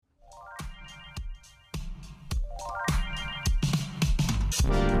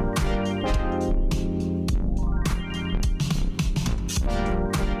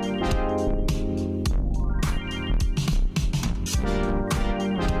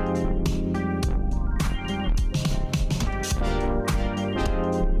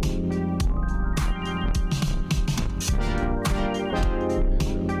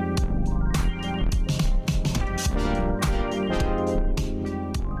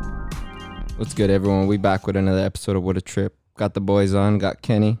What's good, everyone? We back with another episode of What a Trip. Got the boys on. Got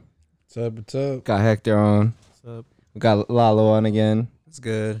Kenny. What's up? What's up? Got Hector on. What's up? We got Lalo on again. It's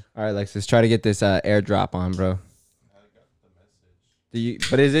good. All right, Lexus, try to get this airdrop on, bro.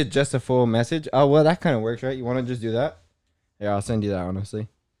 But is it just a full message? Oh, well, that kind of works, right? You want to just do that? Yeah, I'll send you that, honestly.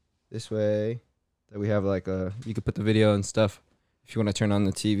 This way, that we have like you could put the video and stuff. If you want to turn on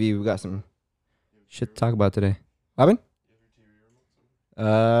the TV, we got some shit to talk about today. Robin?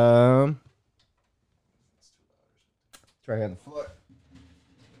 It's right here on the floor.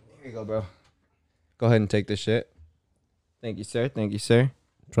 Here you go, bro. Go ahead and take this shit. Thank you, sir. Thank you, sir.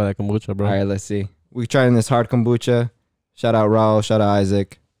 Try that kombucha, bro. All right, let's see. We're trying this hard kombucha. Shout out Raul. Shout out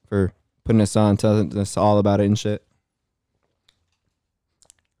Isaac for putting us on, telling us all about it and shit.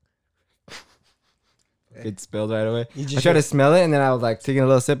 It spilled right away. I tried to smell it, and then I was like taking a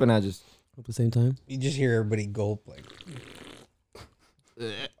little sip, and I just... At the same time? You just hear everybody gulp like...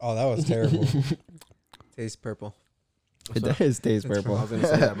 Oh, that was terrible. Tastes purple. It does taste purple. I was gonna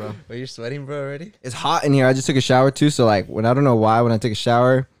say that, bro. But you're sweating, bro, already? It's hot in here. I just took a shower, too, so like, I don't know why, when I take a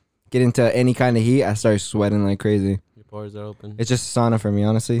shower, get into any kind of heat, I start sweating like crazy. Your pores are open. It's just sauna for me,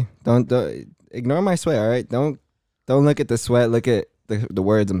 honestly. Don't ignore my sweat, all right? Don't look at the sweat. Look at the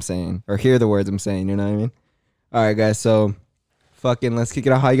words I'm saying, or hear the words I'm saying. You know what I mean? All right, guys. So, let's kick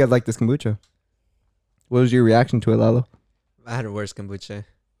it off. How you guys like this kombucha? What was your reaction to it, Lalo? I had a worse kombucha,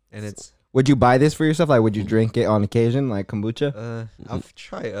 and it's... Would you buy this for yourself? Like, would you drink it on occasion, like kombucha? I'll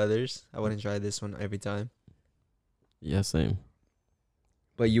try others. I wouldn't try this one every time. Yeah, same.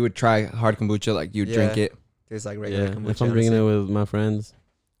 But you would try hard kombucha, like you'd drink it. Tastes like regular Yeah, kombucha. if I'm drinking it with my friends,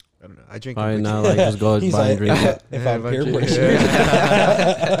 I don't know. I drink probably kombucha. not like just go He's buy and like, drink it. if I'm peer Yeah.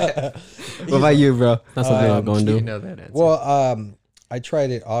 pressure. What about you, bro? That's something I'll go and You do. know that answer. Well, I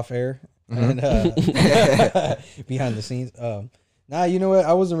tried it off air and behind the scenes. Nah, you know what?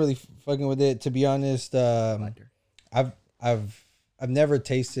 I wasn't really fucking with it, to be honest. I've never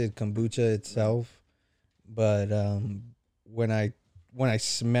tasted kombucha itself, but when I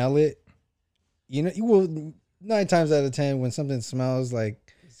smell it, you know, you will 9 times out of 10 when something smells like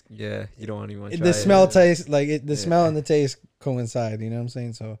yeah, you don't even want to try the it. smell tastes like it. The Yeah. smell and the taste coincide. You know what I'm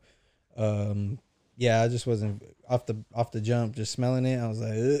saying? So, yeah, I just wasn't off the jump. Just smelling it, I was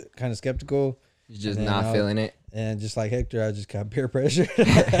like kind of skeptical. You're just And then not feeling it. And just like Hector, I just got peer pressure.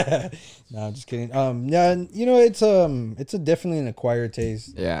 No, I'm just kidding. Yeah, you know, it's a definitely an acquired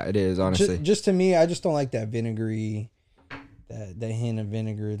taste. Yeah, it is, honestly. Just to me, I just don't like that vinegary, that hint of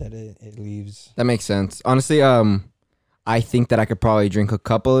vinegar that it leaves. That makes sense. Honestly, I think that I could probably drink a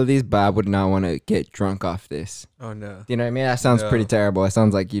couple of these, but I would not want to get drunk off this. Oh, no. You know what I mean? That sounds No. pretty terrible. It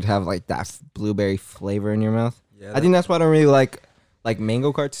sounds like you'd have like that blueberry flavor in your mouth. Yeah, I think that's why I don't really like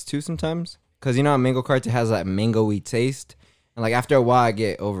mango carts too sometimes. Because you know, on mango carts, it has that mango-y taste. And like after a while, I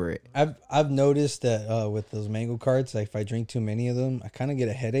get over it. I've noticed that with those mango carts, like if I drink too many of them, I kind of get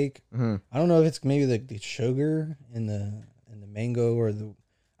a headache. Mm-hmm. I don't know if it's maybe the sugar in the mango or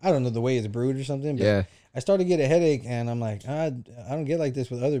I don't know, the way it's brewed or something. But Yeah. I start to get a headache, and I'm like, I don't get like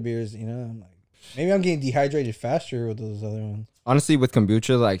this with other beers. You know, I'm like, maybe I'm getting dehydrated faster with those other ones. Honestly, with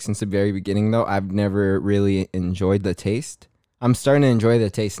kombucha, like since the very beginning though, I've never really enjoyed the taste. I'm starting to enjoy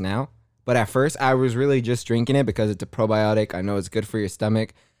the taste now. But at first, I was really just drinking it because it's a probiotic. I know it's good for your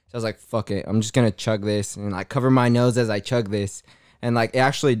stomach. So I was like, fuck it. I'm just going to chug this and like cover my nose as I chug this. And like it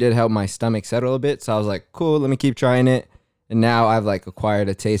actually did help my stomach settle a bit. So I was like, cool, let me keep trying it. And now I've like acquired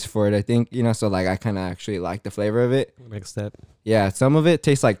a taste for it, I think, you know, so like I kind of actually like the flavor of it. Next step. Yeah, some of it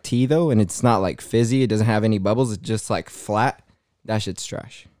tastes like tea though, and it's not like fizzy. It doesn't have any bubbles. It's just like flat. That shit's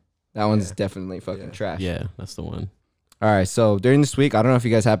trash. That one's definitely fucking trash. Yeah, that's the one. All right, so during this week, I don't know if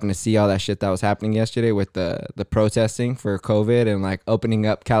you guys happened to see all that shit that was happening yesterday with the protesting for COVID and like opening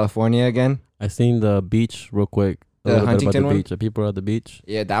up California again. I seen the beach real quick. A The little bit about Huntington the one? beach. The people at the beach.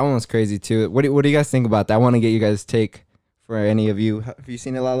 Yeah, that one was crazy too. What do you guys think about that? I want to get you guys' take for any of you. Have you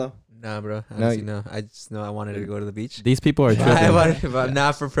seen it, Lalo? Nah, bro. No, Honestly, no. I just know I wanted to go to the beach. These people are I tripping. wanted, but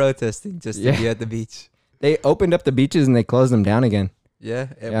not for protesting, just to be at the beach. They opened up the beaches and they closed them down again. Yeah?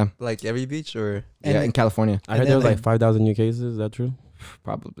 Yeah. Like every beach, or... And yeah, they- in California, I And heard there was then like 5,000 new cases. Is that true?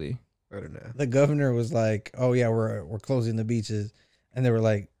 probably. I don't know. The governor was like, "Oh yeah, we're closing the beaches," and they were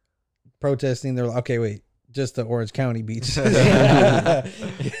like protesting. They're like, "Okay, wait, just the Orange County beach."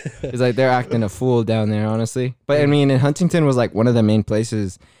 It's like they're acting a fool down there, honestly. But I mean, in Huntington was like one of the main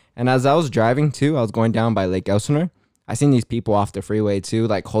places. And as I was driving too, I was going down by Lake Elsinore. I seen these people off the freeway too,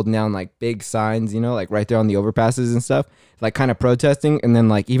 like holding down like big signs, you know, like right there on the overpasses and stuff, like kind of protesting. And then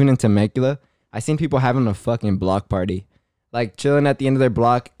like even in Temecula, I seen people having a fucking block party, like chilling at the end of their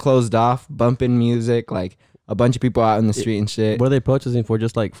block, closed off, bumping music, like a bunch of people out in the street and shit. What are they protesting for?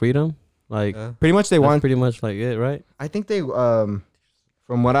 Just like freedom? Like Pretty much they that's want. pretty much like it, right? I think they from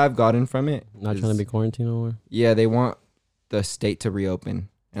what I've gotten from it, Not is- trying to be quarantined no more. Yeah, they want the state to reopen.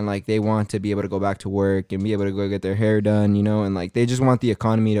 And like they want to be able to go back to work and be able to go get their hair done, you know, and like they just want the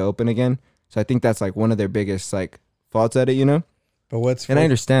economy to open again. So I think that's like one of their biggest like faults at it, you know. But And I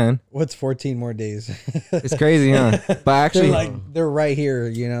understand. what's 14 more days? It's crazy, huh? But actually, they're right here,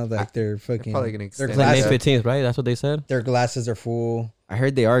 you know, like they're fucking. Probably gonna their extend It's like May glasses, 15th, right? That's what they said. their glasses are full. I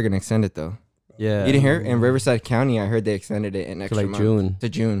heard they are gonna extend it though. Yeah. You didn't hear? In Riverside County, I heard they extended it an to extra like month June. to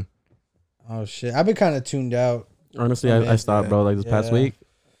June. Oh shit! I've been kind of tuned out. Honestly, I I, mean, I stopped, yeah. bro. Like this past Yeah. week.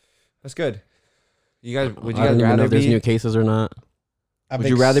 That's good. You guys, would you I guys don't even know rather if there's be? new cases or not. I've Would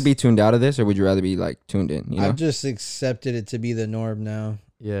you rather be tuned out of this, or would you rather be like tuned in? You know, I've just accepted it to be the norm now,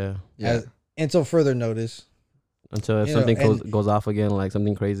 Yeah. yeah. until further notice. Until if You know, something and- goes off again, like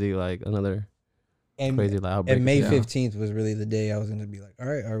something crazy, like another And crazy like outbreak. and May Yeah. 15th was really the day I was gonna be like, all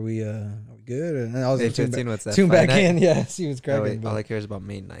right, are we good? And then I was May gonna tune 15, what's that? tune Friday back night? in. Yeah, see what's Oh, cracking. wait, all but- I care is about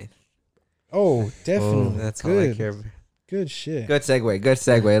May 9th. Oh, definitely. That's all I good. care. Good shit. Good segue. Good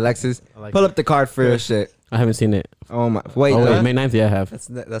segue. Alexis, I like pull it. up the card for your shit. I haven't seen it. Oh my! Wait, Oh, huh? wait, May 9th, yeah, I have.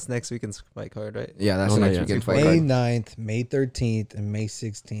 That's next weekend's fight card, right? Yeah, that's Oh, the no, next yeah. weekend fight May card. 9th, May 13th, and May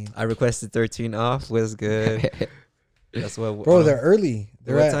 16th. I requested 13 off. Was good. That's what. Bro, they're early.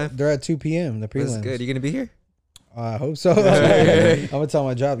 What time? They're at 2 p.m. The was prelims. good. You gonna be here? I hope so. I'm gonna tell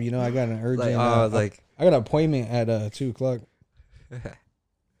my job. You know, I got an urgent. Like, I got an appointment at 2:00.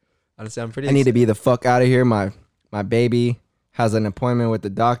 honestly, I'm pretty. I need to be the fuck out of here. My baby has an appointment with the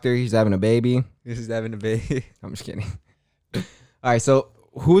doctor. He's having a baby. This is having a baby. I'm just kidding. All right, so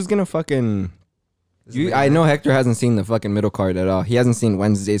who's gonna fucking? I know Hector hasn't seen the fucking middle card at all. He hasn't seen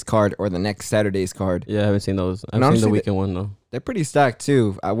Wednesday's card or the next Saturday's card. Yeah, I haven't seen those. I've And seen honestly, the weekend one though. They're pretty stacked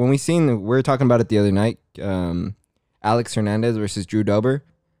too. When we were talking about it the other night. Alex Hernandez versus Drew Dober.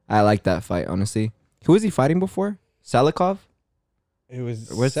 I like that fight, honestly. Who was he fighting before? Salikov? It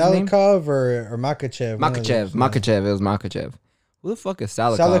was What's his name? Salikov or Makachev. one of those. Makachev. It was Makachev. Who the fuck is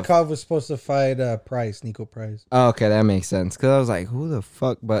Salikov? Salikov was supposed to fight Nico Price. Oh, okay, that makes sense. Because I was like, who the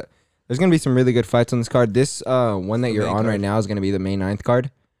fuck? But there's going to be some really good fights on this card. This one that The you're main on card. right now is going to be the May 9th card.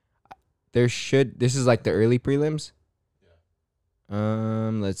 This is like the early prelims.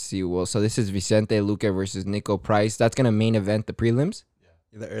 Let's see. Well, so this is Vicente Luque versus Nico Price. That's going to main event the prelims?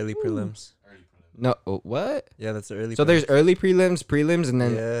 The early prelims. No, what? Yeah, that's the early. So there's early prelims, and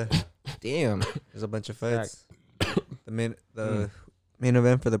then yeah, damn. there's a bunch of fights. The main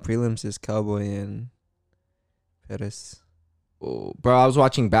event for the prelims is Cowboy and Pettis. Oh, bro, I was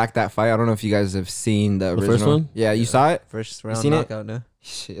watching back that fight. I don't know if you guys have seen the The original. first one? Yeah, you saw it? First round seen it? knockout, no?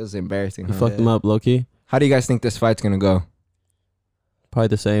 Shit, it was embarrassing. You Huh? fucked him up, low key. How do you guys think this fight's gonna go? Probably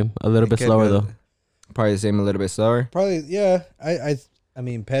the same. A little It bit could slower go- though. Probably the same, a little bit slower. Probably, yeah. I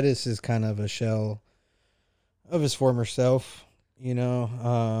mean, Pettis is kind of a shell of his former self, you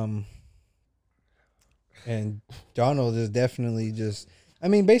know. And Donald is definitely just. I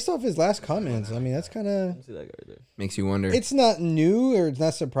mean, based off his last comments, I mean, that's kind of. See that guy right there. Makes you wonder. It's not new or it's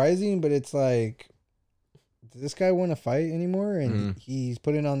not surprising, but it's like, does this guy want to fight anymore? And he's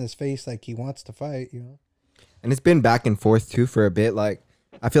putting on his face like he wants to fight, you know. And it's been back and forth too for a bit. Like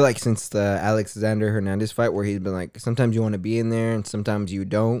I feel like since the Alexander Hernandez fight, where he's been like, sometimes you want to be in there and sometimes you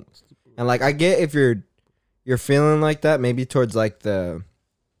don't. And like I get if you're feeling like that, maybe towards like the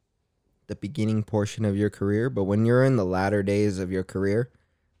beginning portion of your career, but when you're in the latter days of your career,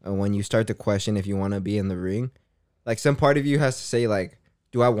 and when you start to question if you want to be in the ring, like some part of you has to say like,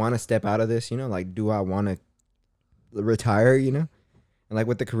 do I want to step out of this? You know, like do I want to retire? You know, and like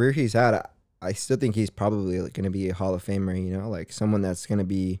with the career he's had, I still think he's probably like, going to be a Hall of Famer. You know, like someone that's going to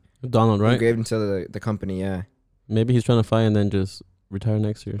be Donald, right? engraved into the company. Yeah, Maybe he's trying to fight and then just retire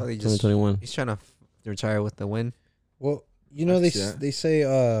next year, Probably just- 2021. He's trying to retire with the win. Well, you know I they see that. they say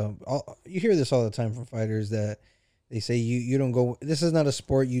you hear this all the time from fighters that they say you don't go. This is not a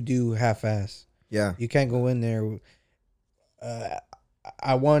sport you do half-ass. yeah. You can't go in there.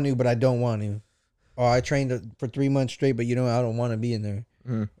 I want to, but I don't want to. Or I trained for 3 months straight, but you know I don't want to be in there,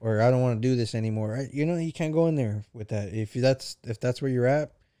 Mhm. or I don't want to do this anymore. Right? You know you can't go in there with that. If that's where you're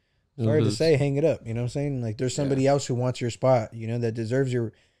at, sorry to Because- say, hang it up. You know what I'm saying? Like there's somebody else who wants your spot. You know that deserves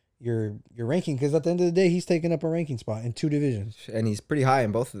your ranking, because at the end of the day, he's taking up a ranking spot in 2 divisions. And he's pretty high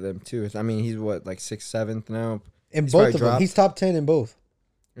in both of them too. I mean, he's what, like 6th, 7th now. In He's both probably of them, dropped. he's top 10 in both.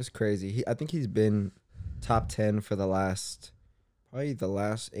 It's crazy. I think he's been top 10 for probably the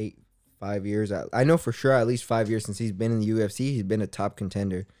last 5 years. I know for sure at least 5 years since he's been in the UFC, he's been a top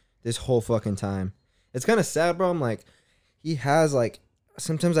contender this whole fucking time. It's kind of sad, bro. I'm like, he has like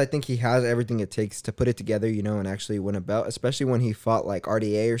sometimes I think he has everything it takes to put it together, you know, and actually win a belt, especially when he fought like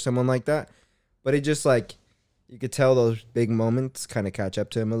RDA or someone like that. But it just like, you could tell those big moments kind of catch up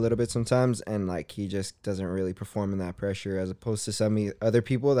to him a little bit sometimes, and like he just doesn't really perform in that pressure, as opposed to some other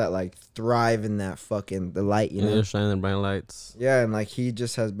people that like thrive in that fucking the light, you know. They're shining the bright lights. Yeah, and like he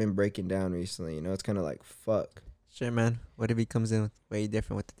just has been breaking down recently, you know. It's kind of like fuck. Sure, man. What if he comes in with way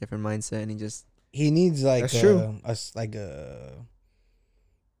different with a different mindset and He needs like That's true.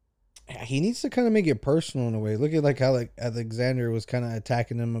 He needs to kind of make it personal in a way. Look at like how like Alexander was kind of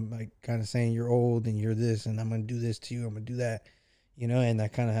attacking him, like kind of saying you're old and you're this, and I'm gonna do this to you, I'm gonna do that, you know. And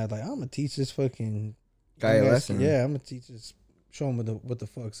that kind of had like, I'm gonna teach this fucking Guy a lesson. Yeah, I'm gonna teach this, show him what the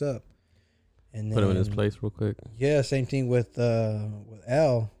fuck's up, and then, Put him in his place real quick. Yeah, same thing with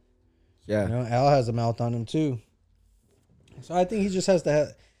Al. Yeah, You know, Al has a mouth on him too. So I think he just has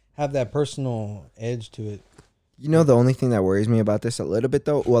to have that personal edge to it. you know, the only thing that worries me about this a little bit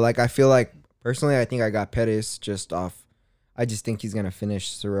though, well, like I feel like personally, I think I got Pettis just off. I just think he's gonna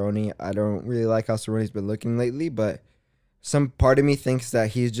finish Cerrone. I don't really like how Cerrone's been looking lately, but some part of me thinks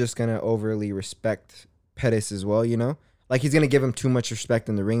that he's just gonna overly respect Pettis as well. You know, like he's gonna give him too much respect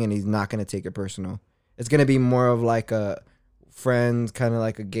in the ring, and he's not gonna take it personal. It's gonna be more of like a friend, kind of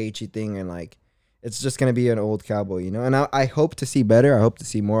like a Gaethje thing, and like it's just gonna be an old cowboy, you know. And I hope to see better. I hope to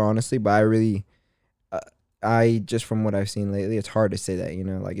see more, honestly. But I really, I just from what I've seen lately, it's hard to say that, you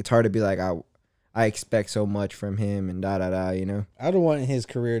know. Like it's hard to be like I expect so much from him and da da da, you know. I don't want his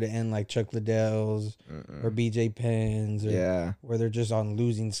career to end like Chuck Liddell's Mm-mm. or BJ Penn's, or Yeah. where they're just on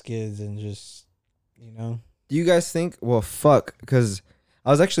losing skids and just, you know. Do you guys think? Well, fuck, because I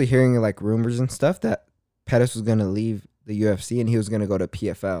was actually hearing like rumors and stuff that Pettis was gonna leave the UFC and he was gonna go to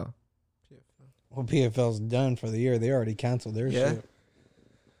PFL. Well, PFL's done for the year. They already canceled their Yeah. shit.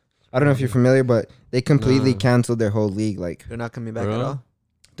 I don't know if you're familiar, but they completely Nah. canceled their whole league. Like they're not coming back Bro. at all.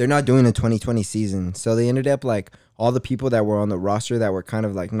 they're not doing a 2020 season, so they ended up like all the people that were on the roster that were kind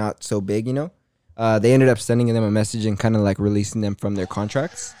of like not so big, you know. They ended up sending them a message and kind of like releasing them from their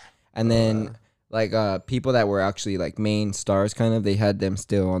contracts, and then like people that were actually like main stars, kind of, they had them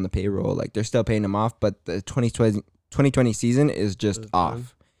still on the payroll. Like they're still paying them off, but the 2020 season is just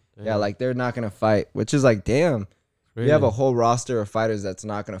off. Yeah, like they're not gonna fight, which is like, damn, you have a whole roster of fighters that's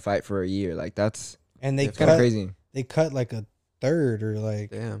not gonna fight for a year. Like that's And they kind of cut, crazy. they cut like a third, or like,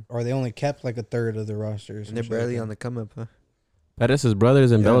 Damn. or they only kept like a third of the rosters. And they're barely on the come up, huh? Pettis' brother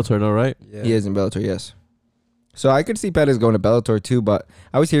is in Yeah. Bellator, though, right? Yeah. He is in Bellator, yes. So I could see Pettis going to Bellator too, but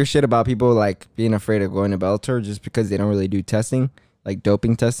I always hear shit about people like being afraid of going to Bellator just because they don't really do testing, like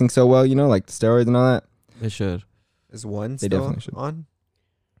doping testing so well, you know, like the steroids and all that. They should. Is one They still definitely should. on?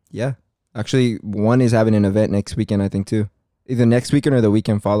 Yeah. Actually, one is having an event next weekend, I think, too. Either next weekend or the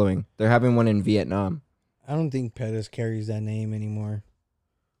weekend following. They're having one in Vietnam. I don't think Pettis carries that name anymore.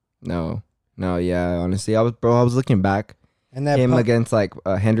 No, yeah. Honestly, I was looking back. And that Him pump, against like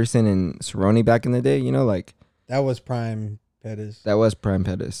Henderson and Cerrone back in the day, you know, like that was prime Pettis. that was prime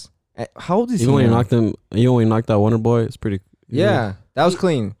Pettis. How old is Even he when he now? knocked him, even when he knocked out Wonder Boy, it's pretty. Yeah, that was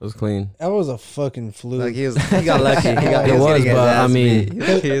clean. it was clean. That was a fucking fluke. Like he got lucky. He It was was, getting his but, ass I mean-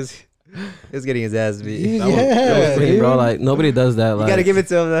 beat. He was getting his ass beat. Yeah, That was clean, bro. dude. Like nobody does that. You Like gotta give it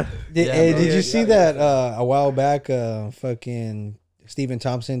to him though. Yeah, Hey, bro. did Yeah, you see yeah, that yeah. a while back? Fucking Stephen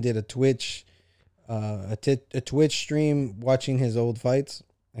Thompson did a Twitch stream watching his old fights,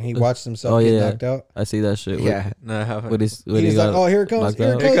 and he watched himself Oh, get yeah. knocked out. I see that shit. Yeah, No, I haven't. What He's like, "Oh, here it comes! knocked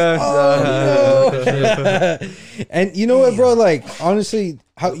Here it out. comes! Here comes, Oh no!" And you know what, bro? Like, honestly,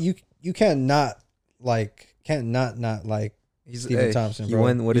 how you can't not like He's, Stephen Thompson, He bro.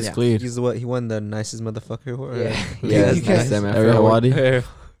 won. What He's is clead. He's what? He won the nicest motherfucker award. yeah, You yeah. can't- That's them. I Ariel forgot what- Wadi.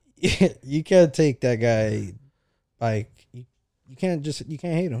 you can't take that guy. Like, you can't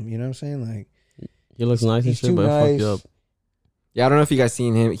hate him. You know what I'm saying? Like, He looks nice and he's shit, too but fuck nice. you up. Yeah, I don't know if you guys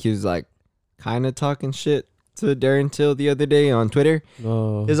seen him. He was like kind of talking shit to Darren Till the other day on Twitter.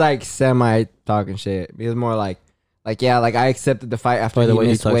 No. He was like semi talking shit. He was more like yeah, like I accepted the fight after By the he way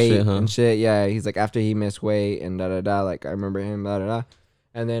he missed talks weight shit, huh? and shit. Yeah, he's like after he missed weight and da da da. Like I remember him da da da.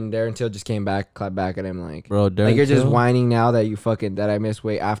 And then Darren Till just came back, clapped back at him like, Bro, Darren like you're just Till? whining now that you fucking that I missed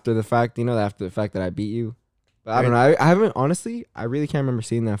weight after the fact. You know, after the fact that I beat you. But I don't know. I haven't honestly. I really can't remember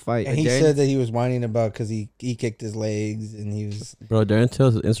seeing that fight. and he Darren- said that he was whining about because he kicked his legs, and he was. Bro, Darren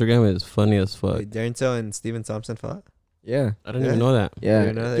Till's Instagram is funny as fuck. Wait, Darren Till and Stephen Thompson fought. Yeah, I didn't Yeah. even know that. yeah.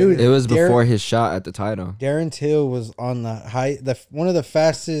 You know that? Dude, It was Darren- before his shot at the title. Darren Till was on one of the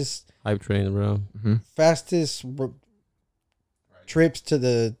fastest Hype train, bro. Mm-hmm. trips to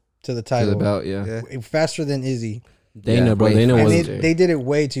the To the title. belt, yeah. Faster than Izzy. Dana, Yeah, bro. way Dana faster. was. And they did it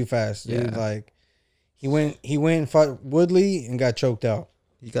way too fast, dude. Yeah. Like He went and fought Woodley and got choked out.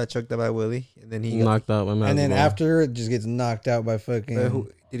 He got choked out by Willie, and then he got, knocked out by Masvidal. And then after it just gets knocked out by fucking.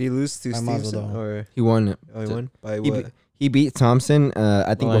 did he lose to by Stevenson Masvidal. or He won it. he won by He what? He beat Thompson.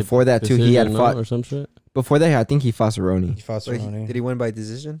 I think Like, before that too, he had decision, fought. or some shit. Before that, I think he fought Cerrone. He fought But Cerrone. did he win by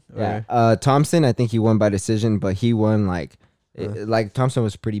decision? Yeah. Or- Thompson, I think he won by decision, but he won like, Huh. like Thompson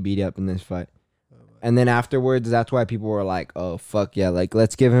was pretty beat up in this fight. And then afterwards, that's why people were like, "Oh fuck yeah, like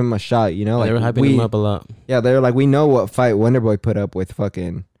let's give him a shot," you know? Like They were hyping him up a lot. Yeah, they were like, "We know what fight Wonderboy put up with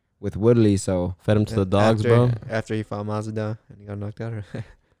fucking with Woodley, so Fed him to the and dogs, after, bro. After he fought Masvidal and he got knocked out. Or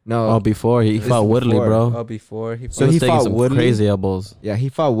no." Oh, before he This fought is Woodley, before. bro. oh, before he. So He was he taking fought some Woodley? crazy elbows. Yeah, he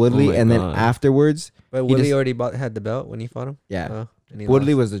fought Woodley, my and then God. afterwards, but he Willie just- already had the belt when he fought him. yeah, Oh, and he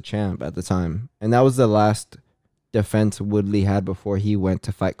Woodley lost. was the champ at the time, and that was the last defense Woodley had before he went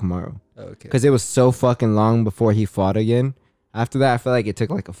to fight Kamaru. Oh, okay. Because it was so fucking long before he fought again. After that, I feel like it took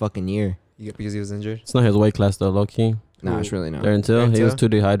like a fucking year. Because he was injured. It's not his weight class though, low key. No, it's really not. There until he was Darren Till? too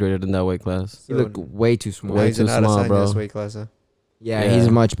dehydrated in that weight class. He looked way too small. Way he's too an small, Adesanya bro. weight class. Huh? Yeah, Yeah. he's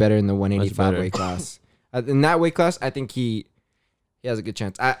much better in the 185 better. weight class. In that weight class, I think he has a good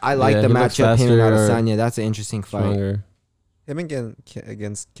chance. I like Yeah, the he looks matchup, him and faster, Adesanya. That's an interesting fight. Stronger. Him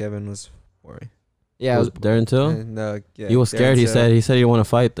against Kevin was boring. Yeah, it was, Darren Till. And, yeah, He was scared. He Darren said Till. he didn't want to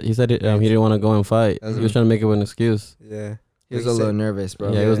fight. He said he didn't want to go and fight. That's He was a- trying to make it an excuse. Yeah. he was He a said- little nervous,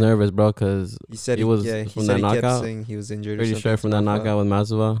 bro. Yeah, he was Yeah. nervous, bro, because He said He was he from said that he kept knockout. saying he was injured. pretty or sure something, from that so I knockout with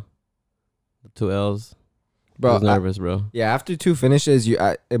Masvidal, the 2 L's. Bro, He was nervous, bro. yeah, after 2 finishes,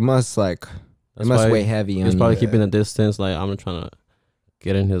 it must like That's it must why weigh heavy He on was you. probably Yeah. keeping the distance. Like, I'm trying to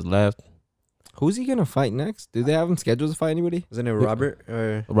get in his left. Who's he gonna fight next? Do they have him scheduled to fight anybody? Wasn't it Robert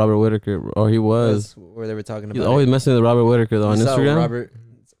or Robert Whitaker, or he was. that's where they were talking about? He's always messing with Robert Whitaker though on You saw Instagram. Robert,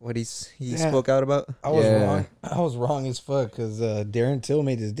 what he Yeah. spoke out about. I was Yeah. wrong. I was wrong as fuck because Darren Till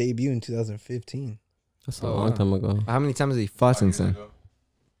made his debut in 2015. That's a Oh, long wow. time ago. How many times has he fought since then?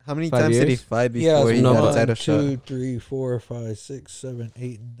 How many 5 times did he years? fight Yeah, before he no, got a but- title shot? 2, 3, 4, 5, 6, 7,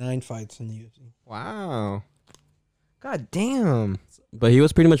 8, 9 fights in the UFC. Wow. God damn. But he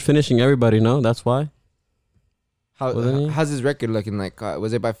was pretty much finishing everybody. No, that's why. Wasn't he? How's his record looking like?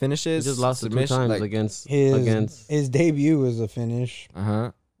 Was it by He finishes? just lost it 2 times Like, against His his debut was a finish.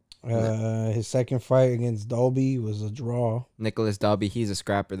 uh-huh. His second fight against Dolby was a draw. Nicholas Dalby, he's a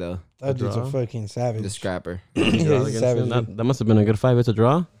scrapper though. That dude's a draw? fucking savage. He's a scrapper. Yeah, draw he's a against savage. him. That must have been a good fight. It's a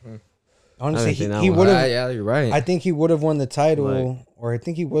draw. Honestly, I didn't see that he one. would have. Yeah, you're right. I think he would have won the title, Like- or I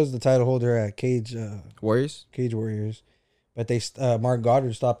think he was the title holder at Cage Warriors? Warriors. But they Mark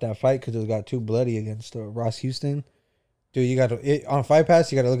Goddard stopped that fight because it got too bloody against Ross Houston. Dude, you got to on Fight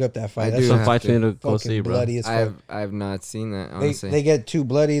Pass. You got to look up that fight. I That's do Some have fights to. you need to go fucking see, bro. bloody as fuck. I have not seen that, They, honestly. they get too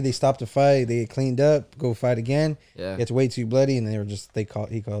bloody. They stop the fight. They get cleaned up. Go fight again. yeah. Gets way too bloody, and they were just he called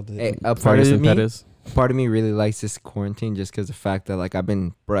it. Hey, a part Ferguson of me, Pettis. part of me really likes this quarantine just because the fact that like I've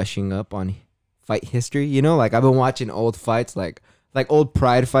been brushing up on fight history. You know, like I've been watching old fights, like old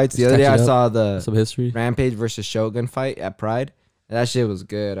Pride fights. The Just other day I catching up. saw the Some history. Rampage versus Shogun fight at Pride. And that shit was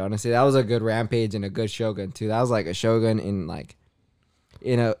good, honestly. That was a good Rampage and a good Shogun too. That was like a Shogun in like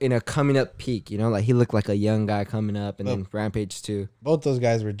in a coming up peak, you know, like he looked like a young guy coming up, and then Rampage too, Both those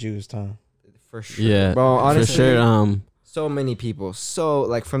guys were Jews, Tom. for sure. Yeah, bro. Honestly, for sure. so many people. So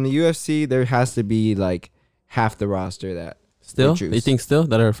like from the UFC, there has to be like half the roster that Still, Jews. you think still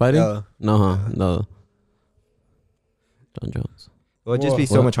that are fighting? Yeah. No, huh? No. John Jones. it would just be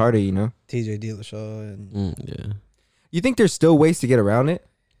so What? much harder, you know. TJ Dillashaw and Yeah. You think there's still ways to get around it?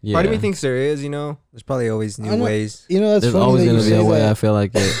 Yeah. Part of me thinks there is, you know. There's probably always I new know- ways. that's There's funny always that gonna you be a say way. I that. feel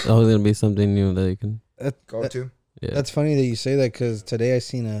like there's always gonna be something new that you can. to. Yeah. That's funny that you say that because today I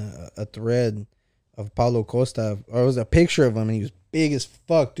seen a thread of Paulo Costa, or it was a picture of him, and he was big as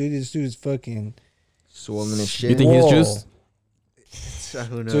fuck, dude. This dude's fucking Swollen as You shit. think he's Whoa. juiced?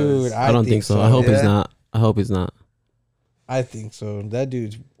 Who knows? dude. I don't think so. I hope he's Yeah. not. I hope he's not. I think so. That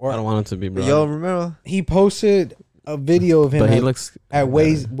dude's. I don't want him to be, But bro. y'all remember? He posted a video of him But he at, looks at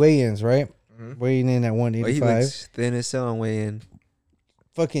weigh-ins, right? Mhm. Weighing in at Well, he 185. looks thin as hell on weigh in.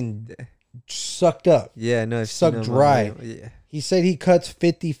 Fucking sucked up. Yeah, no, I've Suck seen him on dry. weigh-in. Yeah. He said he cuts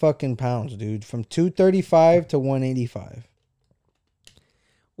 50 fucking pounds, dude, from 235 to 185.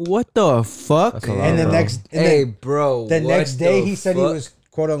 What the fuck? That's a lot, And the bro. next, and Hey, then bro. the what next day the he said he fuck? was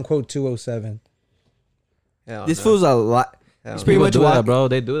quote unquote 207. Hell This no. fool's a lot. Hell he's no. pretty People much do that, walk- bro.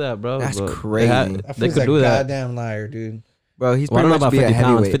 They do that, bro. That's bro. crazy. That They feels could like do a that. goddamn liar, dude. Bro, he's Well, I pretty don't know much about be a 50 pounds.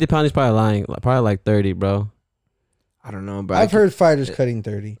 heavyweight. 50 pounds, he's probably lying. Probably like 30, bro. I don't know, bro. I've heard fighters cutting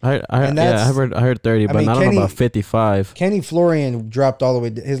 30. I And yeah, that's- I heard 30, but mean, I don't Kenny- know about 55. Kenny Florian dropped all the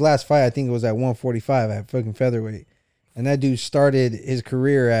way. His last fight, I think it was at 145 at fucking featherweight. and that dude started his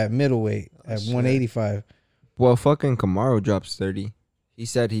career at middleweight at shit. 185. Well, fucking Kamaru drops 30. He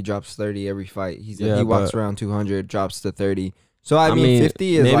said he drops 30 every fight. He Yeah, walks but- around 200, drops to 30. So I mean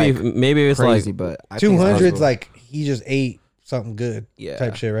 50 is maybe it's crazy, like but I think it's 200's possible. like he just ate something good yeah,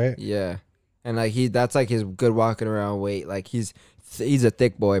 type shit, right? Yeah, and like that's like his good walking around weight. Like he's a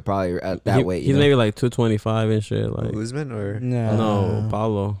thick boy probably at that weight. He's maybe like 225 and shit. Like Usman or no,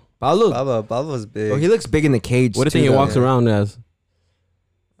 Pablo. Pablo's big. Oh, he looks big in the cage. What do you too, think he though. walks around as?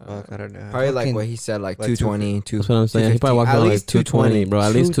 Fuck, I don't know. Probably like Fucking- what he said, like like 220, That's what I'm saying. He probably walks at around least like 220, bro.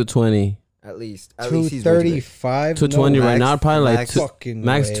 At least 220. At least he's really big. 235. 220 no, right now. Probably like max- fucking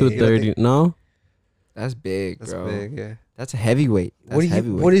max way. 230. No, That's big, That's bro. big, yeah. That's a heavyweight. That's What,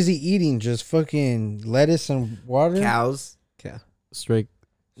 heavyweight. what is he eating? Just fucking lettuce and water? Cows? straight.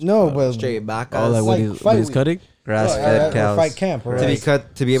 No, but Straight vacas. Oh, like like what fight he's week. cutting? Grass-fed or cows. fight camp, to be right?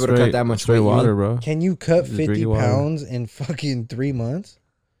 cut to be able to cut that much straight weight. water, bro. Can you cut Just 50 drinking water. pounds in fucking 3 months?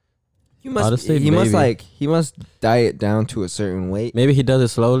 He must. Honestly, he must maybe. he must diet down to a certain weight. Maybe he does it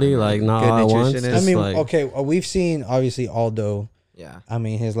slowly, like not Good all at once. nutritionist. I Just mean, like, okay, well, we've seen obviously Aldo. Yeah, I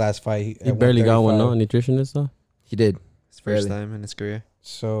mean, his last fight, he at barely got one, no 135. nutritionist though. he did. His first Barely. time in his career.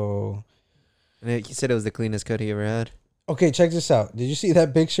 So, And he said it was the cleanest cut he ever had. okay, check this out. Did you see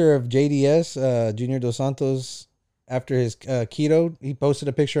that picture of JDS, Junior Dos Santos, after his keto? He posted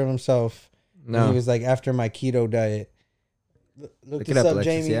a picture of himself. And No, he was like, after my keto diet. Look Look this it up, up,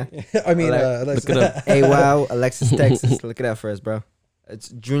 Alexis, Jamie. I mean, Alexis. look it up. hey, wow, Alexis, Texas. Look it up for us, bro. It's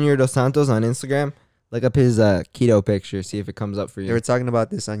Junior Dos Santos on Instagram. Look up his keto picture. See if it comes up for They you. were talking about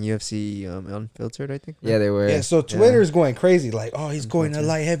this on UFC Unfiltered, I think. Yeah, they were. Yeah, so Twitter's going crazy. Like, oh, he's going to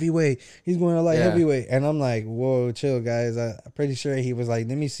light heavyweight. He's going to light Yeah. heavyweight. And I'm like, whoa, chill, guys. I'm pretty sure he was like,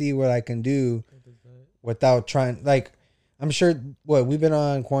 let me see what I can do without trying. Like, I'm sure, we've been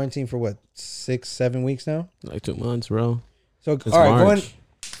on quarantine for 6-7 weeks now? Like 2 months, bro. So, It's all right, March.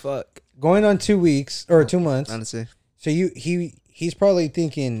 Fuck. going on 2 weeks or 2 months. Honestly. So he's probably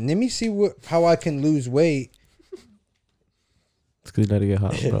thinking, let me see how I can lose weight. It's because he let it get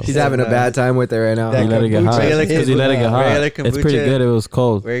hot, bro. He's having a bad time with it right now. That He let it get kombucha hot. is It's because he let it get hot. Regular It's pretty kombucha. good. It was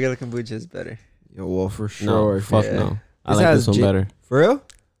cold. Regular kombucha is better. Yo, well, for No, sure. fuck yeah. no. I This like has this one gin- better. For real?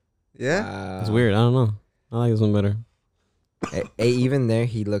 Yeah. Wow. It's weird. I don't know. I like this one better. Even there,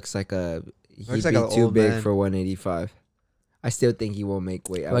 he looks like he'd Looks be like an too old big man. for 185. I still think he won't make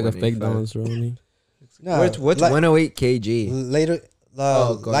weight at Like a fake 185. Don Cerrone. No, What's light, 108 kg? later,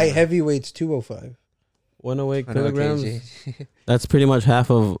 Oh, go light ahead. heavyweight's 205. 108 I know, kilograms. kg. That's pretty much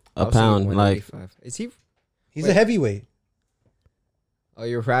half of I a was thinking pound. Like 185. Is he? He's Wait. a heavyweight. Oh,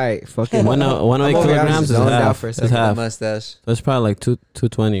 you're right. Fucking 108 I'm over here, I'm kilograms just is zoned out half. for a It's second. half. Mustache. That's probably like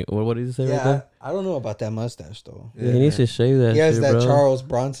 220. What did you say right Yeah, there? I don't know about that mustache though. Yeah, he needs to shave that He has shit, that bro. Charles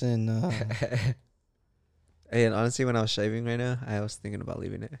Bronson. Hey, and honestly, when I was shaving right now, I was thinking about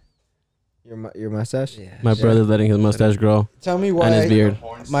leaving it. Your mustache? Yeah. My brother's letting his mustache grow Tell me and his why beard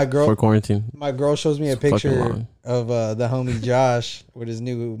my for girl quarantine. shows me a It's fucking picture long. of the homie Josh with his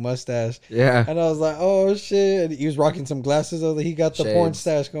new mustache, Yeah. and I was like, oh shit! And he was rocking some glasses. I was like, he got the porn Shades.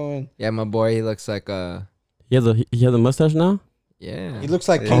 stash going. Yeah, my boy, he looks like He has a mustache now. yeah. He looks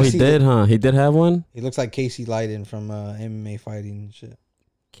like Yeah. Oh, he Casey. did, huh? He did have one. He looks like Casey Leydon from MMA fighting and shit.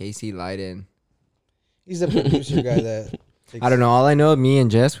 Casey Leydon. He's the producer guy that. I don't know. All I know, me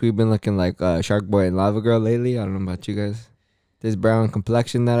and Jess, we've been looking like Shark Boy and Lava Girl lately. I don't know about you guys. This brown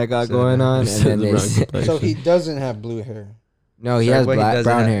complexion that I got So going nice. on, and Said then the they brown complexion. So he doesn't have blue hair. no, he Shark has Boy, black, doesn't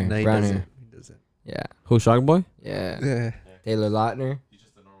brown have- hair, no, he brown doesn't. hair. He doesn't. Yeah, Who, Shark Boy? yeah. Yeah. Taylor Lautner.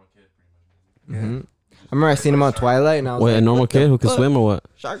 Mm-hmm. I remember I seen him on Twilight, and I was Wait, like, a normal what the kid who can fuck? swim or what?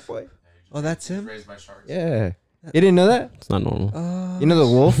 Shark Boy. Oh, that's him? Yeah, you didn't know that? It's not normal. Oh, You know the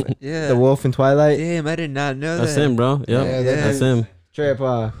wolf, yeah. the wolf in Twilight. Damn, I did not know That's that. him, bro. Yep, Yeah, that's him. Trip.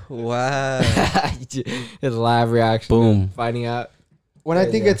 Wow. His live reaction. Boom. to finding out. When I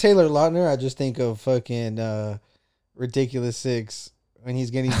There think you of Taylor Lautner, I just think of fucking Ridiculous Six when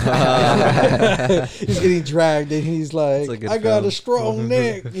he's getting he's getting dragged and he's like, a good I got film. a strong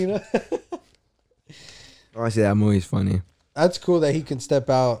neck, you know. Oh, I see that movie's funny. That's cool that he can step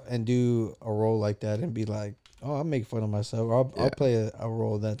out and do a role like that and be like, oh, I'll make fun of myself. Or I'll Yeah. play a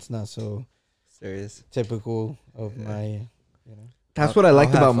role that's not so Serious. typical of Yeah. my, you know. That's what I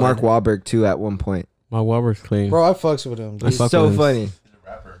liked I'll about have Mark fun. Wahlberg too. At one point, My Wahlberg's clean. Bro, I fucks with him. I Dude. fuck so with him. funny.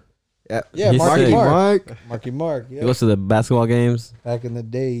 Yeah, Yeah, He's Marky sick. Mark. Marky Mark. He Yeah. goes to the basketball games. Back in the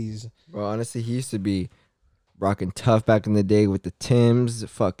days. Bro, honestly, he used to be rocking tough back in the day with the Timbs,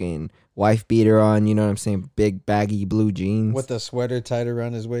 fucking wife beater on. You know what I'm saying? Big baggy blue jeans, With the sweater tied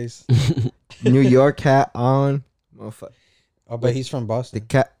around his waist. New York hat on. Motherfucker. Oh, but he's from The Boston.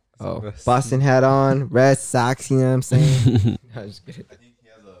 cat. Oh, Boston. Boston hat on, Red Sox. You know what I'm saying? I was kidding. I think he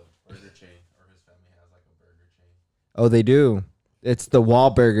has a burger chain, or his family has like a burger chain. Oh, they do. It's the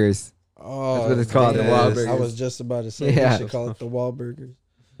Wahlburgers. Oh, That's what it's called, the damn. Wahlburgers. I was just about to say Yeah. we should call it the Wahlburgers.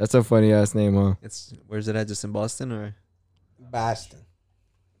 That's a funny ass name, huh? It's where's it at? Just in Boston or? Boston.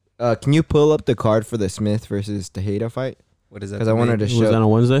 Can you pull up the card for the Smith versus Tejeda fight? What is that? Because I wanted to Was that show. on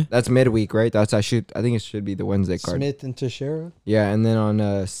Wednesday? That's midweek, right? I think it should be the Wednesday card. Smith and Teixeira. Yeah, and then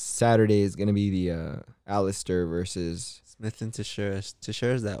on Saturday is gonna be the Alistair versus. Smith and Teixeira.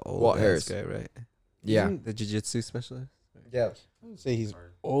 Teixeira's that old Walt ass Harris. guy, right? Yeah. The jiu-jitsu specialist. Yeah. I would say he's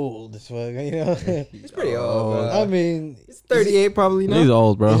old as fuck. You know. He's pretty old. I mean, He's 38 probably He's now.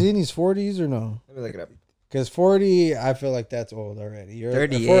 old, bro. is he in his 40s or no? Let me look it up. Because 40, I feel like that's old already. You're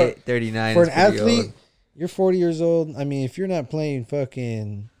 38, 39 for is an pretty athlete. old. You're 40 years old. I mean, if you're not playing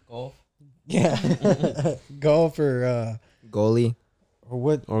fucking Golf. yeah, golf Goalie. or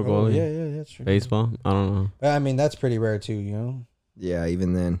what? Or oh, goalie. yeah, that's true. Baseball? I don't know. I mean, that's pretty rare too. You know. Yeah,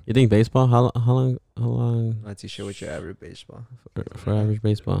 even then. You think baseball? How long I'm not too sure what your average baseball. for average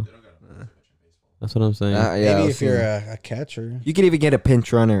baseball? Uh, That's what I'm saying. Yeah, Maybe I'll if see. you're a catcher, You could even get a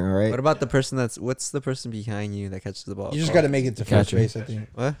pinch runner, all right? What about the person what's the person behind you that catches the ball? you just got to make it to first Catcher. base. I think.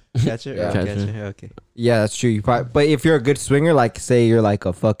 What? Catcher? Yeah. Oh, Catcher. catcher. Okay. Yeah, that's true. You probably, but if you're a good swinger, like say you're like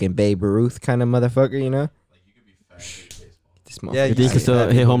a fucking Babe Ruth kind of motherfucker, you know? Like you could be fat at baseball. This Yeah, motherfucker- You think you see can still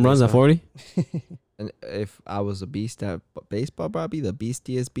that hit people home runs at baseball. 40? And if I was a beast at baseball, probably the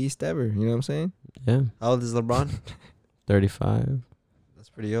beastiest beast ever. You know what I'm saying? Yeah. How old is LeBron? 35. That's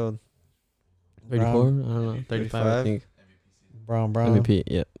pretty old. 34? I Brown. don't know. 35, I 35? think. Brown. MVP,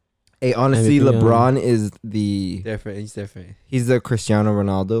 yeah. Hey, honestly, MVP, LeBron is the Different. He's different. he's the Cristiano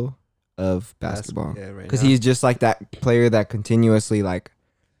Ronaldo of basketball. Yeah, right. Because now. he's just like that player that continuously like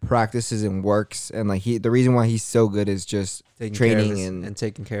practices and works, and like the reason why he's so good is just taking care of training his- and-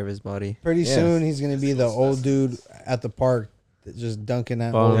 taking care of his body. Pretty Yeah. soon he's gonna be the old dude at the park that just dunking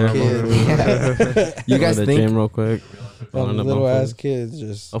at Falling old in love. kids. You Go guys to the think gym real quick. Fall in the little bumper. ass kids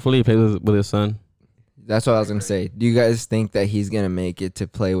just. Hopefully he plays with his son. that's what I was gonna say. Do you guys think that he's gonna make it to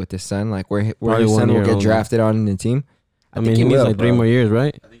play with his son? Like where Probably his 1 son will year get only. drafted on the team? I mean, think he needs will, like 3 bro. more years,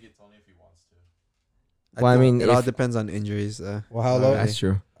 right? I think it's only if he wants to. Well, I think mean, it all if- depends on injuries. Well, how Okay. low? That's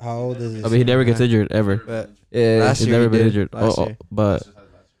true. How old is I he? mean, he never gets Yeah. injured ever. But Yeah, Last He's year never he been did. injured. Last Oh, year. but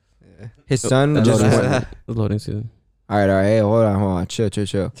yeah. his son that just loading went. season. The loading season. All right. Hey, hold on.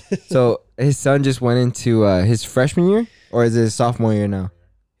 Chill. So his son just went into his freshman year, or is it his sophomore year now?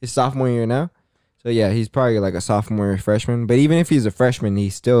 His sophomore year now. So yeah, he's probably like a sophomore or freshman. But even if he's a freshman,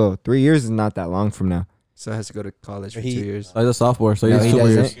 he's still 3 years is not that long from now. So has to go to college for He- 2 years. Oh, he's a sophomore, so No, he's he 2 more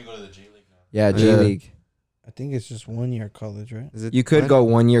doesn't. years. You can go to the G League now. Yeah, G Yeah. League. I think it's just 1 year college, right? Is it You could what? go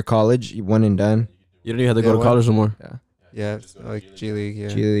 1 year college, one and done. You don't even have to Yeah, go to what? college no more. Yeah, it's like G League. Yeah.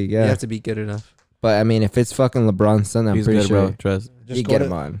 G League, You yeah. have to be good enough. But I mean, if it's fucking LeBron's son, I'm He's pretty good, sure bro. Trust. you Just go get him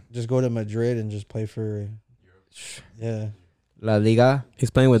to on. just go to Madrid and just play for. Yeah, La Liga.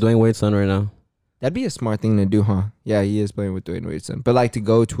 He's playing with Dwayne Wade's son right now. That'd be a smart thing to do, huh? Yeah, he is playing with Dwayne Wade's son. But like to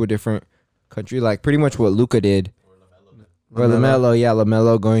go to a different country, like pretty much what Luca did. Or LaMelo, yeah,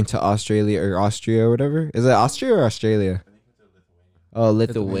 LaMelo going to Australia or Austria or whatever. Is it Austria or Australia? Oh,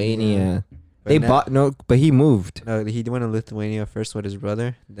 Lithuania. They bought but he moved, No, he went to Lithuania first with his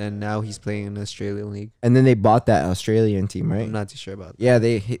brother. Then now he's playing in the Australian league. and then they bought that Australian team, right? I'm not too sure about that.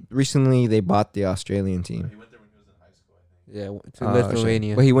 Yeah, recently they bought the Australian team. He went there when he was in high school, I think. Yeah, to Oh, shit.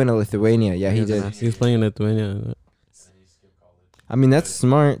 Lithuania. But he went to Lithuania. Yeah, he He was in did. He's playing in Lithuania. And then he skipped college. I mean, that's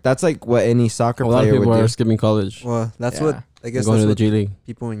smart. That's like what any soccer A lot of player people would are do. skipping college. Well, that's Yeah. what I guess Going that's to the what G League.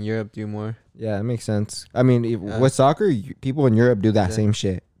 people in Europe do more. Yeah, it makes sense. I mean, Yeah. with soccer, people in Europe do that Yeah. same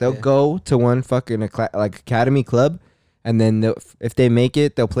shit. They'll Yeah. go to one fucking like academy club, and then if they make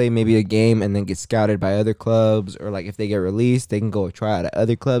it, they'll play maybe a game and then get scouted by other clubs, or like if they get released, they can go try out at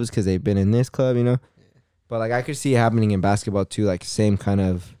other clubs because they've been in this club, you know. But like I could see it happening in basketball too, like same kind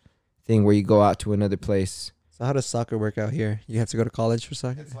of thing where you go out to another place. So how does soccer work out here? You have to go to college for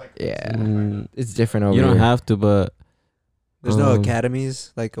soccer. It's like Yeah, Mm, it's different over you don't here. have to, but There's no Um,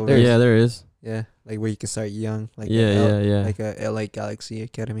 academies like over. yeah, there is. Yeah, like where you can start young. Like Yeah. Like a LA Galaxy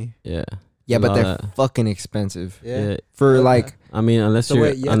Academy. Yeah. Yeah, but All they're that. fucking expensive Yeah. for Okay. like. I mean, unless So you're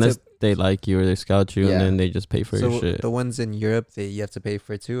wait, you have unless to- they like you or they scout you Yeah. and then they just pay for So your shit. the ones in Europe, you have to pay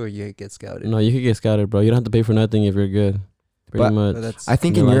for it too, or you get scouted. No, you could get scouted, bro. You don't have to pay for nothing if you're good. Pretty But- much. But that's I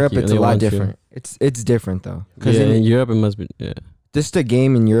think They in like Europe you it's and a they lot want you. different. It's different though, because Yeah, in Europe it must be. Yeah. just a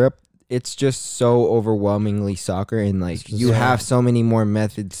game in Europe, it's just so overwhelmingly soccer, and like It's just- you Yeah. have so many more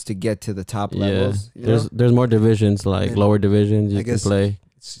methods to get to the top Yeah. levels. you There's know? more divisions, like And lower divisions I you can guess- play.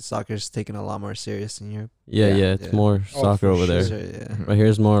 Soccer's taken a lot more serious in Europe. Yeah, Yeah. yeah. It's Yeah. more Oh, soccer for over there. sure. Yeah. Right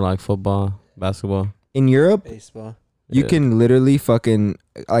here's more like football, basketball. In Europe, Baseball. you Yeah. can literally fucking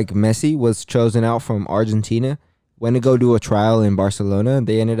like Messi was chosen out from Argentina, went to go do a trial in Barcelona.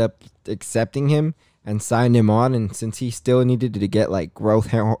 They ended up accepting him and signed him on. And since he still needed to get like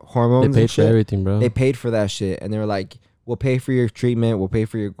growth They hormones, and paid for shit, everything, bro. they paid for that shit. And they were like, "We'll pay for your treatment. We'll pay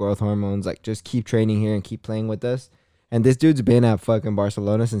for your growth hormones. Like, just keep training here and keep playing with us." And this dude's been at fucking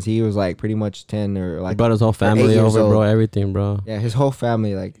Barcelona since he was like pretty much 10 or He like brought his whole 8 family years over, bro. old. Everything, bro. Yeah, his whole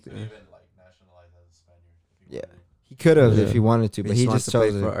family like He could even like nationalize as a Spaniard. If he Yeah. wanted. he could have Yeah. if he wanted to, but he wants just to play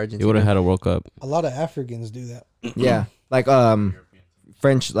chose for it. Argentina. He would have had a World Cup. A lot of Africans do that. Yeah, like European.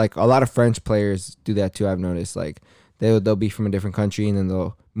 French, like a lot of French players do that too. I've noticed like they'll be from a different country and then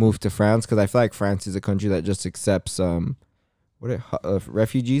they'll move to France because I feel like France is a country that just accepts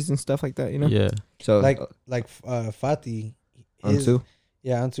refugees and stuff like that. You know, Yeah. so Like Fati. his- Ansu.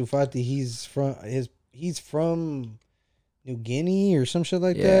 Yeah, Ansu Fati. He's from New Guinea or some shit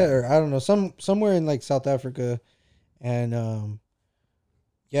like that, Yeah. or I don't know, somewhere in like South Africa, and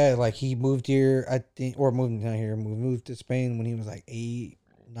yeah, like he moved here, I think, or moved not here, moved to Spain when he was like 8,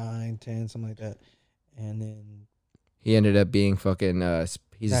 9, 10, something like that, and then He ended up being fucking.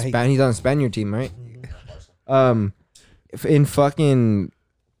 He's Yeah, he's on a Spaniard team, right? In fucking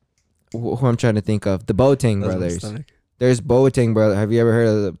who I'm trying to think of, the Boateng That's my brothers. stomach. There's Boateng brother. Have you ever heard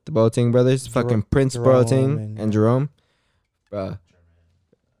of the Boateng brothers? Jero- Fucking Prince Jerome Boateng and Jerome. Bruh.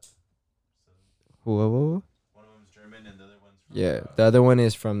 Who? One of them's German and the other one's from. Yeah, the other one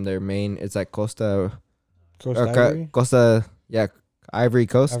is from their main. It's like Costa Coast or Ivory. Costa. Yeah, Ivory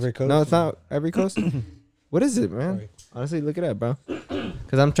Coast. Ivory Coast? No, it's not Ivory Coast. What is it, man? Sorry. Honestly, look it up, bro.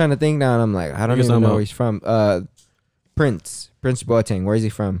 Because I'm trying to think now, and I'm like, I don't What are you even talking know about? where he's from. Prince Boateng. Where is he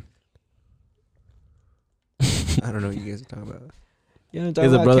from? I don't know what you guys are talking about. You know,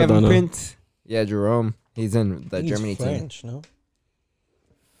 He's a brother, don't know. Prince. Yeah, Jerome. He's in the I think he's Germany team. French, no?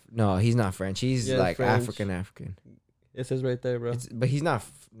 No, he's not French. He's Yeah, like French. African. It says right there, bro. But he's not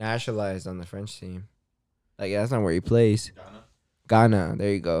nationalized on the French team. Like, that's not where he plays. Ghana. Ghana.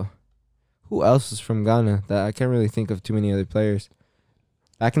 There you go. Who else is from Ghana? That I can't really think of too many other players.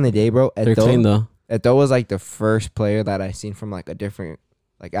 Back in the day, bro, They're clean though. Eto'o was like the first player that I seen from like a different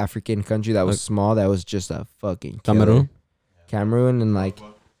like African country that was Like- small. That was just a fucking killer. Cameroon. Cameroon and like.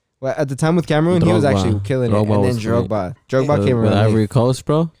 Well, at the time with Cameroon, he was Drogba. actually killing it. Drogba And then was great. Drogba With came around. Ivory Like, Coast,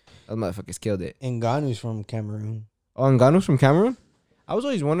 bro. those motherfuckers killed it. Ngannou's from Cameroon. Oh, Ngannou's from Cameroon? I was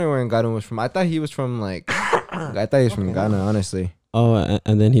always wondering where Ngannou was from. I thought he was from like. I thought he was from Okay. Ghana, honestly. Oh,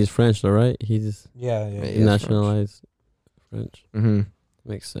 and then he's French, though, right? He's Yeah, Yeah. yeah. He is nationalized French. Mm-hmm.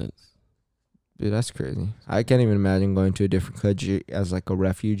 Makes sense. Dude, that's crazy. I can't even imagine going to a different country as like a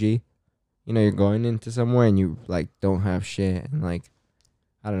refugee. You know, you're going into somewhere and you like don't have shit and like,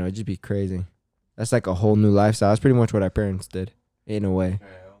 I don't know, it'd just be crazy. That's like a whole new lifestyle. That's pretty much what our parents did, in a way.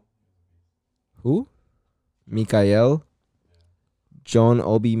 Who? Mikael? John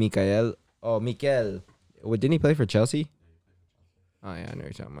Obi Mikael. Oh, Mikel. What, didn't he play for Chelsea? Oh, yeah, I know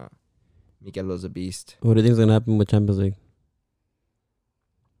what you're talking about. Mikel was a beast. What do you think's gonna happen with Champions League?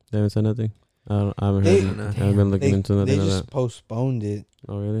 They haven't said nothing. I haven't They- heard. I haven't been looking into They nothing like just that. postponed it.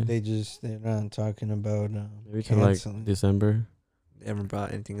 Oh, really? They're not talking about Maybe to like canceling. December, They haven't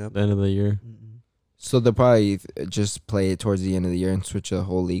brought anything up. the end of the year. Mm-mm. So they'll probably just play it towards the end of the year and switch the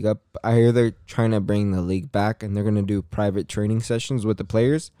whole league up. I hear they're trying to bring the league back and they're going to do private training sessions with the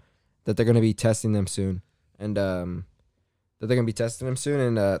players that they're going to be testing them soon. And they're going to be testing them soon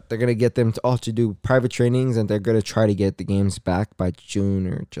and they're going to get them to all to do private trainings and they're going to try to get the games back by June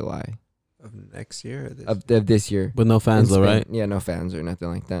or July Of next year or this? of this year. With no fans, In though, Spain. right? Yeah, no fans or nothing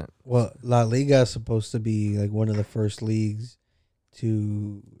like that. Well, La Liga is supposed to be like one of the first leagues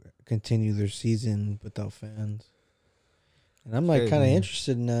to continue their season without fans. And I'm like Crazy. kind of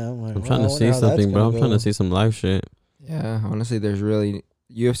interested now. I'm, like, I'm well, trying I to wonder see how that's something, bro. gonna I'm trying go. to see some live shit. Yeah, honestly, there's really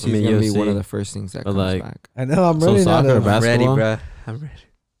UFC I mean, is going to be one UFC, of the first things that but comes like- back. I know I'm Some running out soccer, of. basketball. I'm ready, bruh. I'm ready.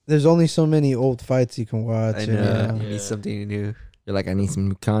 There's only so many old fights you can watch. I and, know. you know. I need something new. You're like, I need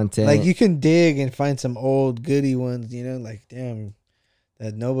some content. Like you can dig and find some old goody ones, you know, like damn,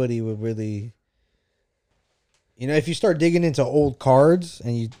 that nobody would really. You know, if you start digging into old cards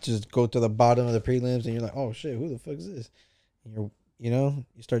and you just go to the bottom of the prelims and you're like, oh shit, who the fuck is this? And you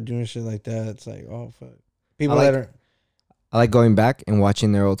start doing shit like that. It's like, oh fuck, people I like- that are. I like going back and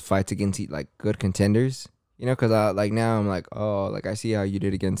watching their old fights against like good contenders. You know, because I like now I'm like, oh, like I see how you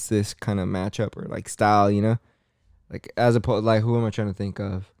did against this kind of matchup or like style. You know, like as opposed like who am I trying to think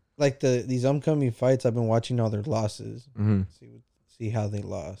of? Like these upcoming fights, I've been watching all their losses. Mm-hmm. See how they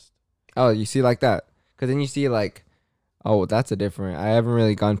lost. Oh, you see like that? Because then you see like Oh, that's a different. I haven't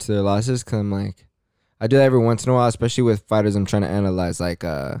really gone to their losses because I'm like, I do that every once in a while, especially with fighters I'm trying to analyze, like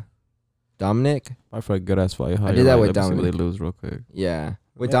Dominic. I for a good ass fight. I did that with Let me see what Dominic. They lose real quick. Yeah,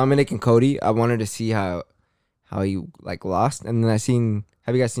 with Yeah. Dominic and Cody, I wanted to see how he like lost, and then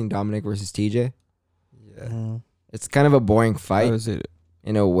Have you guys seen Dominic versus TJ? Yeah. Mhm. It's kind of a boring How fight is it?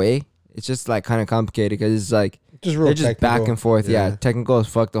 in a way. It's just like kind of complicated because it's like Just real they're just technical. back and forth. Yeah. Yeah. Technical as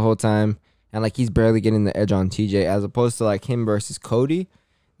fuck the whole time, and like he's barely getting the edge on TJ, as opposed to like him versus Cody.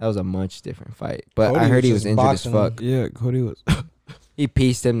 That was a much different fight. But Cody I heard was he just was injured boxing as fuck. Yeah, Cody was. He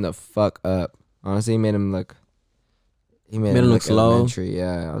pieced him the fuck up. Honestly, he made him look. He made, Made him him look look slow. elementary.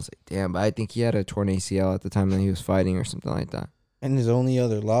 Yeah, I was like, damn. But I think he had a torn ACL at the time that he was fighting or something like that. And his only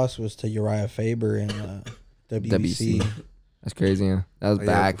other loss was to Uriah Faber in WBC. That's crazy. Yeah, that was Oh, yeah,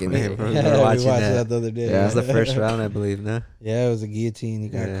 back in. yeah, the bro. Yeah, We were we watching watched that. that the other day. Yeah. It was the first round, I believe. No. Yeah, it was a guillotine. He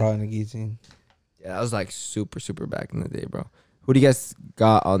got Yeah. caught in a guillotine. Yeah, that was like super back in the day, bro. Who do you guys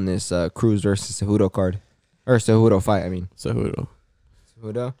got on this Cruz versus Cejudo card, or Cejudo fight? I mean, Cejudo.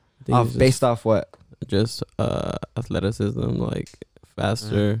 Cejudo. I think he's Based off what? just athleticism, like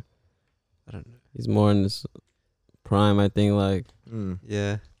faster. I don't know. He's more in his prime, I think. Like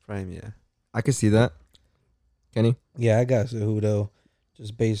Yeah. Prime. Yeah. I could see that. Kenny. Yeah, I got Cejudo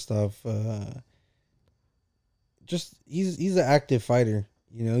just based off. Just he's an active fighter.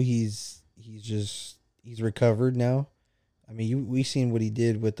 You know, he's recovered now. I mean, we seen what he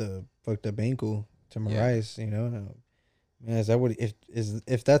did with the fucked up ankle to Yeah. Moraes. You know, man, is that what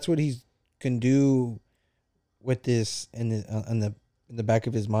if that's what he can do with this in the back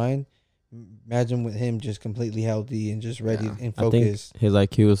of his mind? Imagine with him just completely healthy and just ready Yeah. and I think focused. his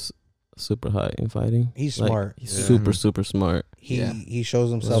IQ was super high in fighting. He's Like, smart. He's Yeah. super Mhm. super smart. Yeah. He shows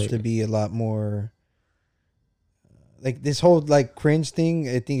himself Like- to be a lot more like this whole like cringe thing.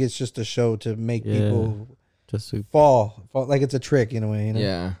 I think it's just a show to make Yeah. people Just to fall like it's a trick in a way. You know?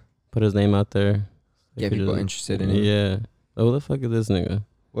 Yeah. put his name out there. They Get could people just- interested in him. Yeah. Oh, who the fuck is this nigga?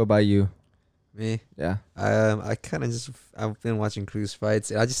 What about you? Me. Yeah. I kind of just I've been watching Cruz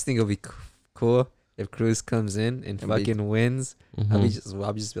fights. I just think it'll be cool if Cruz comes in and And be- fucking wins. Mhm.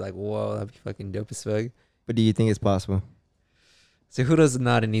 I'll just be like, whoa, that'd be fucking dope as fuck. But do you think it's possible? Cejudo's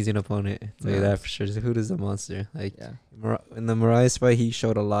not an easy opponent. I'll tell you No. that for sure. Cejudo's a monster. Like Yeah. in the Moraes fight, he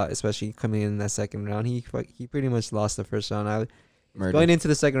showed a lot, especially coming in that second round. He pretty much lost the first round. Murder. Going into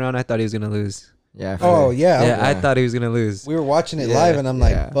the second round, I thought he was gonna lose. Yeah. for Oh sure. yeah. Yeah, I Yeah. thought he was gonna lose. We were watching it Yeah. live, and I'm Yeah.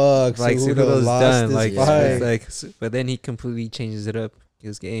 like, "Fuck, Like Cejudo Cejudo's lost done. this Like, fight." it's like, but then he completely changes it up.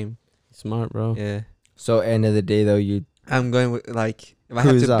 His game. Smart, bro. Yeah. So end of the day though, you I'm going with like if I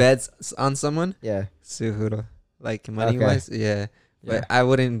have Cruz to up. bet on someone, yeah. Cejudo. Like money Okay. wise, yeah. But Yeah. I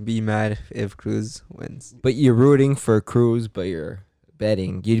wouldn't be mad if Cruz wins. But you're rooting for Cruz, but you're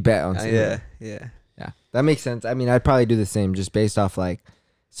betting. You'd bet on Cejudo. Yeah. Yeah, that makes sense. I mean, I'd probably do the same, just based off like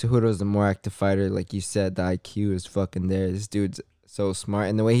Cejudo's the more active fighter. Like you said, the IQ is fucking there. This dude's so smart,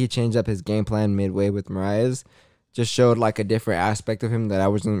 and the way he changed up his game plan midway with Moraes just showed like a different aspect of him that I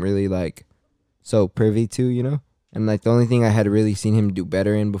wasn't really like so privy to, you know. And like the only thing I had really seen him do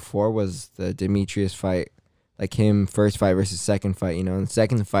better in before was the Demetrius fight, like him first fight versus second fight. You know, in the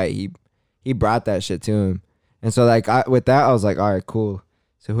second fight he brought that shit to him, and so like with that I was like, all right, cool.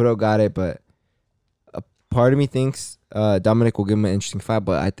 Cejudo got it, but part of me thinks Dominic will give him an interesting fight,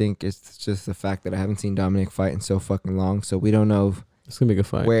 but I think it's just the fact that I haven't seen Dominic fight in so fucking long, so we don't know It's gonna be a good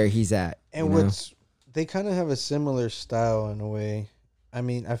fight. where he's at. And you know? they kind of have a similar style in a way. I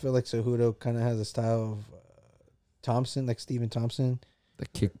mean, I feel like Cejudo kind of has a style of Thompson, like Stephen Thompson. The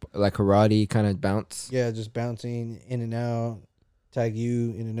kick, like karate kind of bounce. Yeah, just bouncing in and out, tag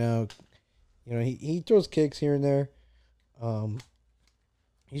you in and out. You know, he throws kicks here and there.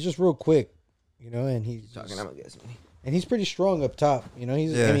 He's just real quick, you know, and he's pretty strong up top. You know, I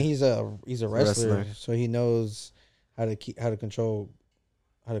Yeah. mean, he's a wrestler, wrestler. so he knows how to control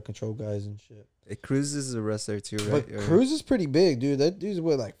guys and shit. Cruz is a wrestler too, right? But Cruz is pretty big, dude. That dude's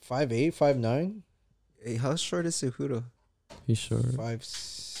what, like 5'8", 5'9", Hey, how short is Cejudo? He's short.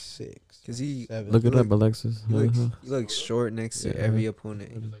 5'6". Cause he Look it Look- up, Alexis. he looks short next to Yeah. every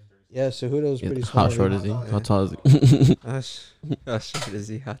opponent. Yeah, Cejudo's Yeah, pretty how small. short dude. is he? Yeah. How tall is he? How short is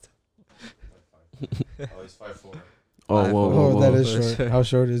he? Oh, he's 5'4". Oh, whoa, whoa, Oh, whoa. that is That's short. How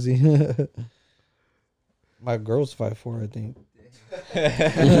short is he? My girl's 5'4", I think.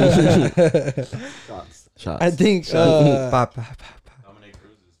 Shots. I think Pop. Dominic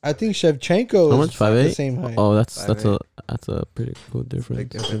Cruz is I think Shevchenko How is much? the 5'8"? same height. Oh, that's 5'8". a pretty cool difference. Big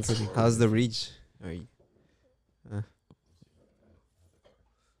difference. How's the reach? Are you?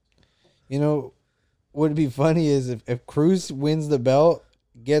 You know, what'd be funny is if Cruz wins the belt,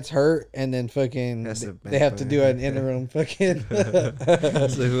 gets hurt, and then fucking That's a they have to do an vampire. interim fucking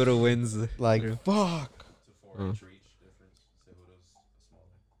So who wins? like fuck. It's a 4-inch reach difference. Cejudo's smaller.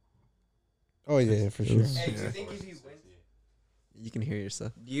 Oh yeah, for sure. Hey, do you Yeah. think if he wins, You can hear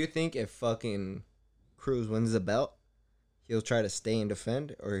yourself. do you think if fucking Cruz wins the belt, he'll try to stay and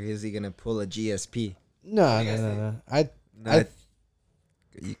defend, or is he gonna pull a GSP? No, do you guys think? no. No, I-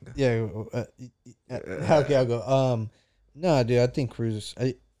 you can go. Yeah. Okay, I'll go. No, dude. I think Cruz.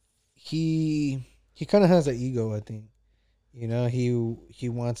 He kind of has an ego. I think. You know, he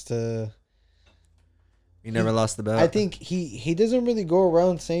wants to. You never lost the belt. I think he doesn't really go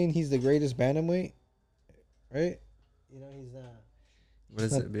around saying he's the greatest bantamweight, right? You know, he's not. What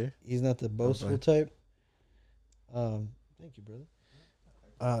is not- it, beer? He's not the boastful fine. type. Thank you,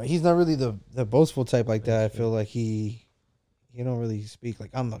 brother. He's not really the boastful type like that. I feel like he don't really speak like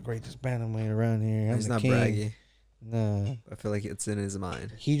I'm the greatest bantamweight around here. I'm He's the not king. braggy. No, I feel like it's in his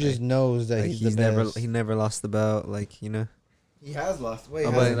mind. he just knows that Like he's he's the never best. he never lost the belt. Like, you know. He has lost. Wait,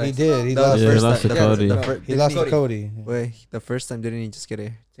 Oh, has but he? like- He did. He No, lost. the Yeah, he first lost time- to the- Cody. the No, fir- He didn't lost to Cody. Wait, the first time didn't he just get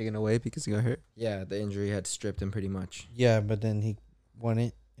it taken away because he got hurt? Yeah, the injury had stripped him pretty much. Yeah, but then he won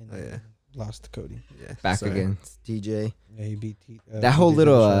it and Oh, yeah. lost to Cody. Yeah. Back sorry. against TJ. Yeah, he beat That whole TJ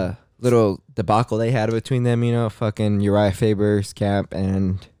little Dillashaw. little debacle they had between them, you know, fucking Uriah Faber's camp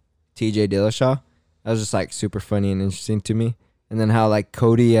and TJ Dillashaw. That was just like super funny and interesting to me. And then how like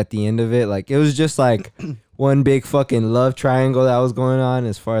Cody at the end of it, like it was just like one big fucking love triangle that was going on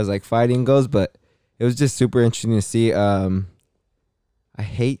as far as like fighting goes, but it was just super interesting to see. I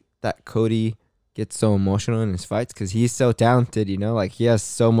hate that Cody gets so emotional in his fights because he's so talented, you know, like he has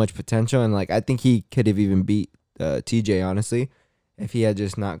so much potential, and like I think he could have even beat TJ honestly if he had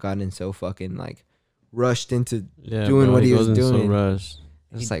just not gotten so fucking like rushed into. Yeah, Doing bro, what he was wasn't doing. So rushed.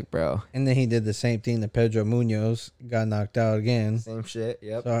 It's like, bro, And then he did the same thing to Pedro Munoz. Got knocked out again. same shit.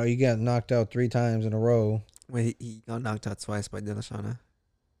 Yep. So you got knocked out 3 times in a row. Wait, he got knocked out twice by Dillashaw. Huh?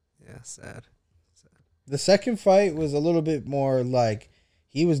 Yeah, sad. The second fight was a little bit more like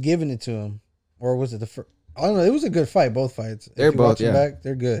he was giving it to him, or was it the first? I don't know. It was a good fight. Both fights. If They're you both, watch them yeah. back,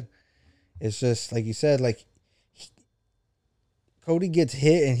 they're good. It's just like you said. Like Cody gets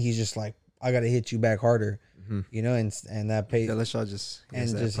hit, and he's just like, "I got to hit you back harder," Mhm. you know, and that pays. Dillashaw just And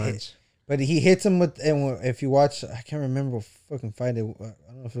hits that just hit. punch. But he hits him with, and if you watch, I can't remember what fucking fight it. I don't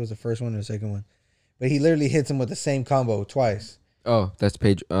know if it was the first one or the second one, but he literally hits him with the same combo twice. Oh, that's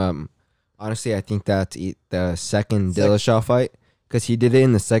Page. Honestly, I think that's the second Sec- Dillashaw fight because he did it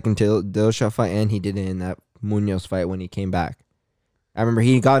in the second Dillashaw fight and he did it in that Munoz fight when he came back. I remember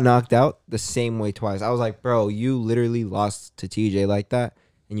he got knocked out the same way twice. I was like, bro, you literally lost to TJ like that,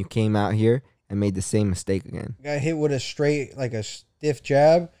 and you came out here and made the same mistake again. Got hit with a straight, like a stiff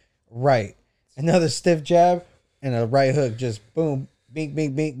jab, right. Another stiff jab and a right hook, just boom, bink,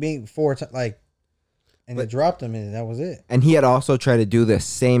 bink, bink, bink, 4 times, like, and it dropped him, and that was it. And he had also tried to do the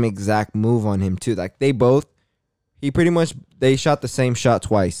same exact move on him too. Like they shot the same shot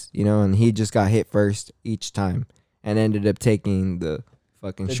twice, you know, and he just got hit first each time and ended up taking the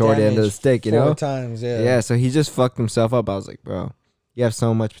fucking The short end of the damage stick, you 4 know? times, Yeah, so he just fucked himself up. I was like, bro, you have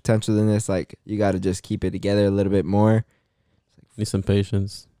so much potential in this. Like, you got to just keep it together a little bit more. Need some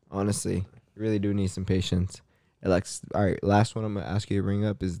patience. Honestly, you really do need some patience. And like, all right, last one I'm going to ask you to bring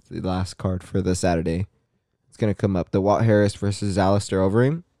up is the last card for the Saturday. It's going to come up. The Walt Harris versus Alistair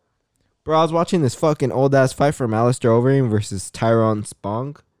Overeem. Bro, I was watching this fucking old-ass fight from Alistair Overeem versus Tyrone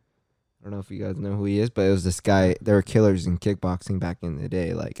Spong. I don't know if you guys know who he is, but it was this guy. They were killers in kickboxing back in the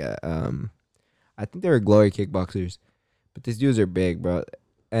day. Like, I think they were glory kickboxers. But these dudes are big, bro.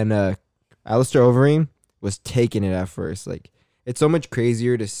 And Alistair Overeem was taking it at first. Like, it's so much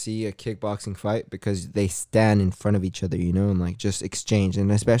crazier to see a kickboxing fight because they stand in front of each other, you know, and like just exchange.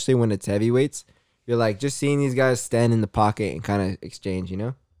 And especially when it's heavyweights, you're like just seeing these guys stand in the pocket and kind of exchange, you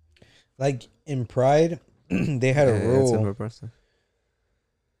know? Like in Pride, they had a it's rule. per person.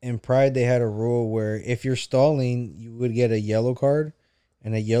 In Pride, they had a rule where if you're stalling, you would get a yellow card,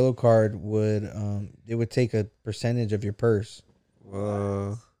 and a yellow card would it would take a percentage of your purse.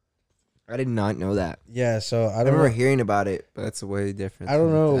 Whoa, I did not know that. Yeah, so I I don't remember know. hearing about it, but that's way different. I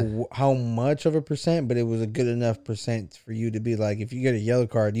don't than know how much of a percent, but it was a good enough percent for you to be like, if you get a yellow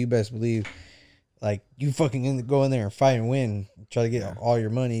card, you best believe, like you fucking go in there and fight and win, try to get all your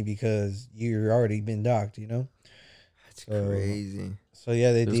money because you're already been docked, you know. it's So- crazy. So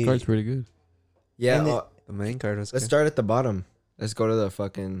yeah, they This did. card's pretty good. Yeah, And The main card was let's good. start at the bottom. Let's go to the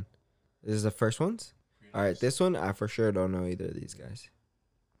fucking. This is the first ones. All right, this one I for sure don't know either of these guys.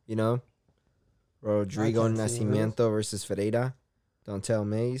 You know, Rodrigo can't see who it is. Nascimento versus Ferreira. Don't tell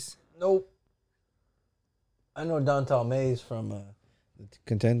Mays. Nope. I know Dontal Mays from The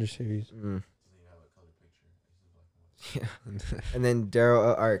Contender Series. Mm. Yeah. And then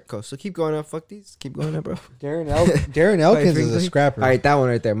Daryl. All right, cool. So keep going up. Fuck these. Keep going up, bro. Darren Elkins is a scrapper. All right, that one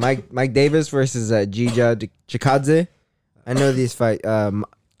right there. Mike Davis versus Jija Chikadze. I know these fight.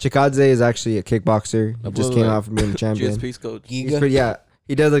 Chikadze is actually a kickboxer. He just came out from being a champion. GSP's coach. He's pretty, yeah,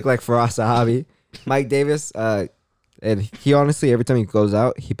 he does look like Faraz Sahabi. Mike Davis, and he honestly, every time he goes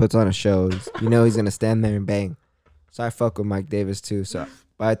out, he puts on a show. You know he's gonna stand there and bang. So I fuck with Mike Davis too. So,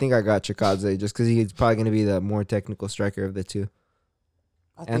 but I think I got Chikadze just because he's probably gonna be the more technical striker of the two.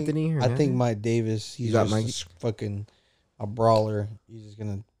 Anthony, I think Mike Davis. He's got just Mike? fucking a brawler. He's just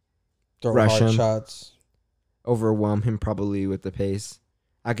gonna throw Rush hard him. shots. Overwhelm him probably with the pace.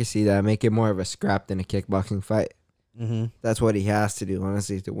 I could see that. Make it more of a scrap than a kickboxing fight. Mm-hmm. That's what he has to do,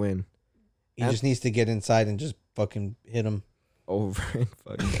 honestly, to win. He just needs to get inside and just fucking hit him. Over and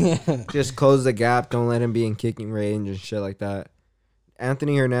fucking just close the gap. Don't let him be in kicking range and shit like that.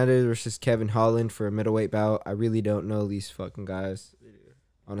 Anthony Hernandez versus Kevin Holland for a middleweight bout. I really don't know these fucking guys.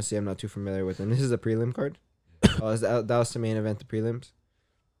 Honestly, I'm not too familiar with them. This is a prelim card. That was the main event, the prelims.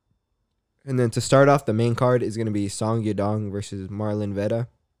 And then to start off, the main card is going to be Song Yadong versus Marlon Vera.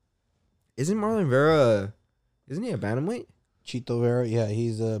 Isn't Marlon Vera, isn't he a bantamweight? Chito Vera, yeah,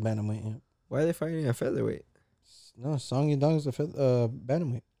 he's a bantamweight. Yeah. Why are they fighting a featherweight? No, Song Yadong is a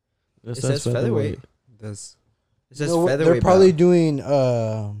bantamweight. It says featherweight. Does It says No, featherweight. they're probably bout.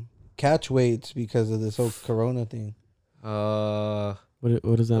 doing catch weights because of this whole Corona thing. What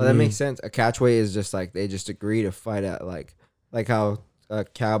does that Well, mean? that makes sense. A catchweight is just like they just agree to fight at like how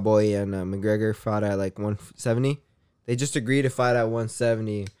Cowboy and McGregor fought at like 170. They just agree to fight at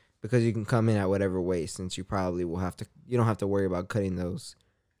 170 because you can come in at whatever weight, since you probably will have to. You don't have to worry about cutting those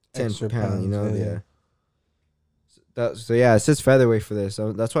 10 Extra pounds. You know, pounds, yeah. yeah. So yeah, it says featherweight for this.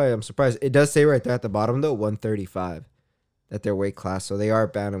 So that's why I'm surprised. It does say right there at the bottom though, 135, that their weight class. So they are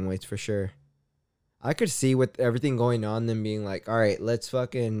bantamweights for sure. I could see with everything going on, them being like, all right, let's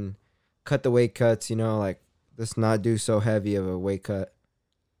fucking cut the weight cuts, you know, like let's not do so heavy of a weight cut.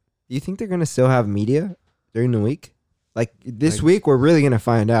 Do you think they're gonna still have media during the week? Like this week, we're really gonna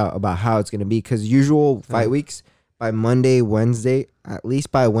find out about how it's gonna be, because usual fight weeks, by Monday, Wednesday, at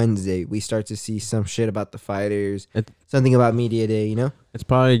least by Wednesday, we start to see some shit about the fighters, something about media day, you know? It's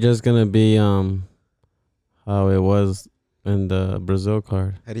probably just gonna be how it was in the Brazil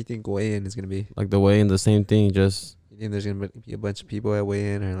card. How do you think weigh-in is gonna be? Like the way in the same thing, just You think there's gonna be a bunch of people at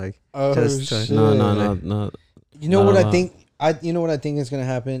weigh-in, or like Oh Just- shit! no. You know Not what a I think? You know what I think is gonna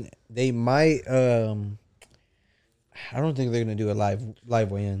happen? They might. I don't think they're gonna do a live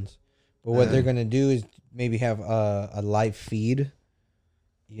weigh-ins, but what they're gonna do is maybe have a live feed.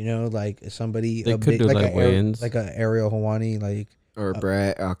 You know, like somebody They could do like live weigh-ins. like a Ariel Hawani, like Or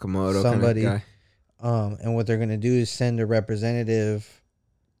Brett Akamoto somebody. kind of guy. And what they're gonna do is send a representative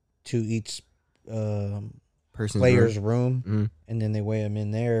to each Person's player's room. room, Mhm. and then they weigh them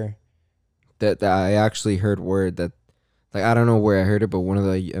in there. That I actually heard word that, like, I don't know where I heard it, but one of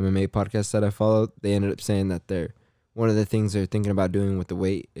the MMA podcasts that I followed, they ended up saying that one of the things they're thinking about doing with the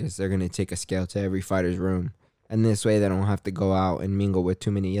weight is they're going to take a scale to every fighter's room. And this way they don't have to go out and mingle with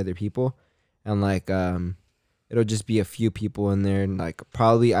too many other people. And like, it'll just be a few people in there. And like,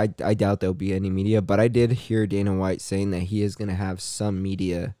 probably, I doubt there'll be any media, but I did hear Dana White saying that he is going to have some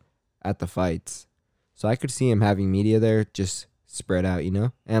media at the fights. So I could see him having media there, just spread out, you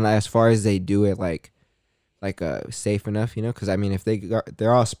know? And as far as they do it, like safe enough, you know? Because I mean, if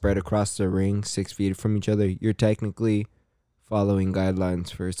they're all spread across the ring 6 feet from each other, you're technically following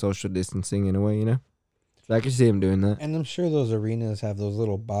guidelines for social distancing in a way, you know? So I could see him doing that. And I'm sure those arenas have those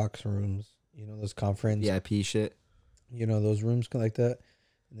little box rooms, you know, those conference, VIP shit. you know, those rooms like that.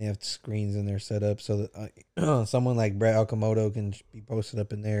 And they have screens in there set up so that someone like Brett Okamoto can be posted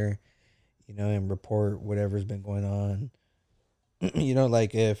up in there, you know, and report whatever's been going on. You know,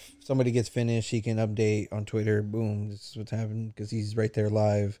 like if somebody gets finished, he can update on Twitter, boom, this is what's happening, because he's right there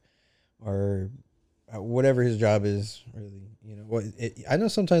live, or whatever his job is, really. You know, I know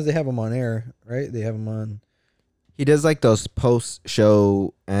sometimes they have him on air, right? They have him on. He does like those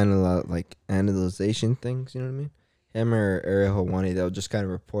post-show analyzation things, you know what I mean? Him or Ariel Hawani, they'll just kind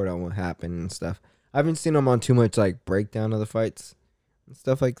of report on what happened and stuff. I haven't seen him on too much like breakdown of the fights and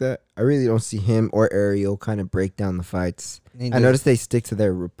stuff like that. I really don't see him or Ariel kind of break down the fights. I noticed they stick to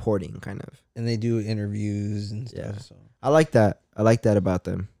their reporting kind of. And they do interviews and stuff. Yeah. So I like that. I like that about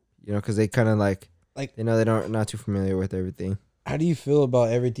them, you know, because they kind of like they know they're not too familiar with everything. how do you feel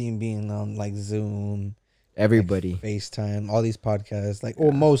about everything being on like Zoom, Everybody. like FaceTime, all these podcasts? Like,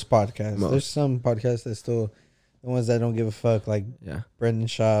 well, most podcasts. Most. There's some podcasts that still, the ones that don't give a fuck, like Brendan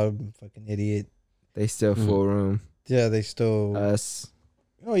Schaub, fucking idiot. They still full room. Yeah, they still. Us.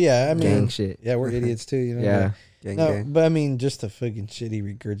 Oh yeah, I mean, gang shit. yeah, we're idiots too, you know. Yeah. Gang, No, gang. but I mean, just the fucking shit he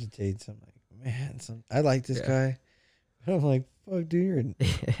regurgitates. I'm like, man, I like this Yeah. guy. I'm like, fuck, dude, you're an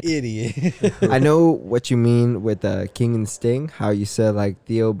idiot. I know what you mean with King and Sting. How you said like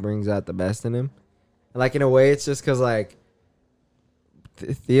Theo brings out the best in him. Like in a way, it's just because like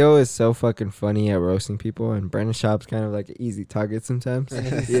Theo is so fucking funny at roasting people, and Brendan Schaub's kind of like an easy target sometimes.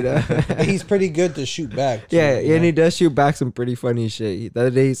 You know. He's pretty good to shoot back. Too, Yeah, you and know? he does shoot back some pretty funny shit. The other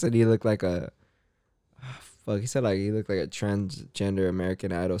day he said he looked like a he said like he looked like a transgender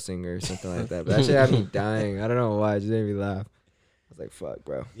American Idol singer or something like that. But that shit had me dying. I don't know why. It just made me laugh. I was like, fuck,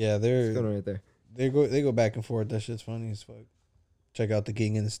 bro. Yeah, What's they're going on right there? they go back and forth. That shit's funny as fuck. Check out the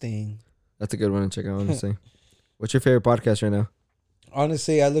King and the Sting. That's a good one to check out, honestly. What's your favorite podcast right now?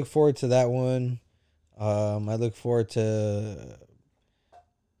 Honestly, I look forward to that one. I look forward to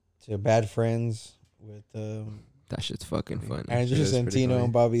Bad Friends with That shit's fucking funny. Andrew Shit is pretty Santino funny.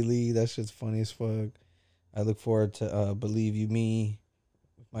 and Bobby Lee. That shit's funny as fuck. I look forward to Believe You Me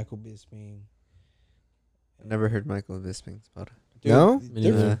with Michael Bisping. I never heard Michael Bisping's podcast. Dude, No?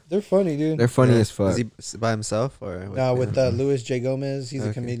 they're funny, dude. They're funny Yeah. as fuck. Is he by himself or With Louis J. Gomez. He's a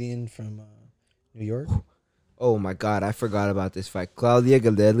Okay. comedian from New York. Oh my god, I forgot about this fight. Claudia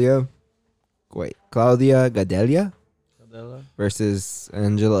Gadelha versus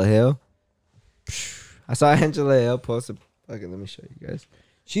Angela Hill. I saw Angela Hill post a fucking. Let me show you guys.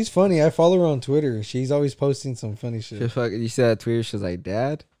 She's funny. I follow her on Twitter. She's always posting some funny She shit. fucking. You see that Twitter? She was like,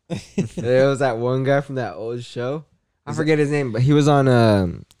 "Dad." There was that one guy from that old show. I forget his name, but he was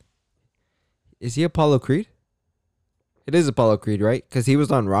on. Is he Apollo Creed? It is Apollo Creed, right? Because he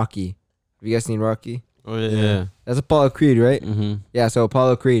was on Rocky. Have you guys seen Rocky? Oh yeah. That's Apollo Creed, right? Mm-hmm. Yeah, so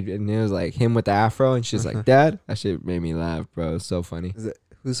Apollo Creed, and it was like him with the afro, and she's like, "Dad," that shit made me laugh, bro. It was so funny. Is it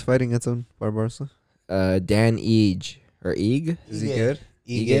who's fighting Edson Barbosa? Dan Eage or Eag. Is he Egan. good?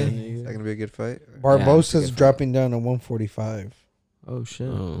 Egan. Is that gonna be a good fight? Barbosa's Yeah, it's a good dropping down to 145. Oh shit.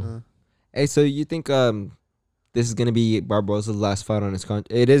 Oh. Hey, so you think this is gonna be Barbosa's last fight on his contract?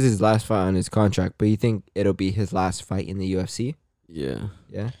 It is his last fight on his contract, but you think it'll be his last fight in the UFC? Yeah.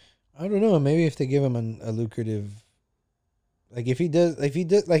 Yeah. I don't know. Maybe if they give him a lucrative, like if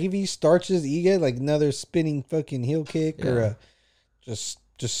he starches Egan like another spinning fucking heel kick or Yeah. just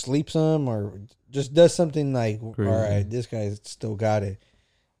sleeps him or just does something like, Crazy. all right, this guy's still got it.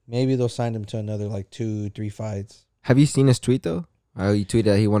 Maybe they'll sign him to another like 2-3 fights. Have you seen his tweet though? He tweeted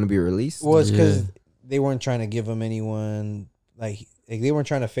that he want to be released. Well, it's because Yeah. they weren't trying to give him anyone like they weren't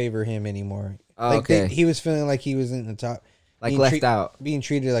trying to favor him anymore. Oh, Like okay. he was feeling like he was in the top, Like being left treat- out. being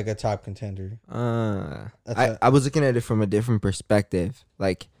treated like a top contender. That's I was looking at it from a different perspective.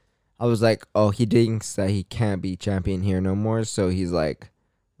 Like, I was like, oh, he thinks that he can't be champion here no more, so he's like,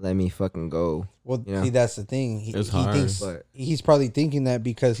 let me fucking go. Well, You know? see, that's the thing. He It's hard. thinks But he's probably thinking that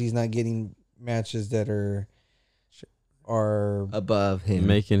because he's not getting matches that are above him,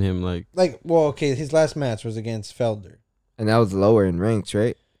 Making him like like, well, okay, his last match was against Felder. and that was lower in ranks,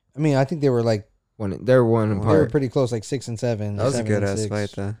 right? I mean, I think they were like They're one they were apart. pretty close, like 6 and 7. That was a 7 good and ass 6.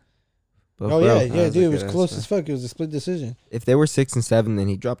 fight though. But Oh bro, yeah, that yeah, was a dude, it was good-ass close fight. as fuck. It was a split decision. If they were 6 and 7, then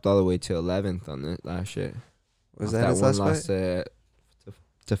he dropped all the way to 11th on the last shit. Was Off that his one last loss fight?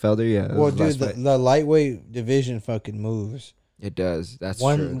 to Felder? Yeah. that Well, was his dude, last the, fight. the lightweight division fucking moves. It does. That's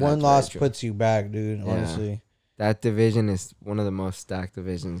One true. one That's loss very true. puts you back, dude. Yeah. Honestly, That division is one of the most stacked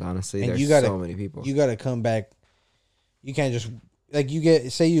divisions. Honestly, And there's you gotta- so many people. you got to come back. You can't just like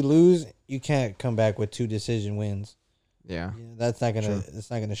say you lose, you can't come back with 2 decision wins. Yeah. You know, that's not gonna it's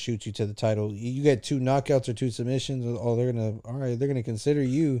not gonna shoot you to the title. You get 2 knockouts or 2 submissions. Oh, they're gonna consider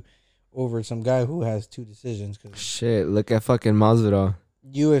you over some guy who has 2 decisions. Cause Shit, look at fucking Masvidal.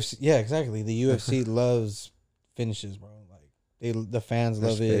 UFC, yeah, exactly. The UFC loves finishes, bro. Like the fans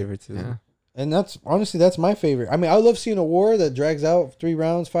That's love it, favoritism. Yeah. and that's honestly that's my favorite. I mean, I love seeing a war that drags out 3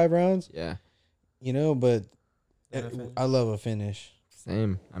 rounds, 5 rounds. Yeah. You know, but Yeah, finish. I love a finish.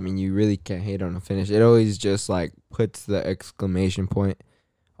 Same. I mean, you really can't hate on a finish. It always just like puts the exclamation point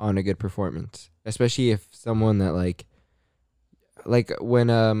on a good performance, especially if someone that like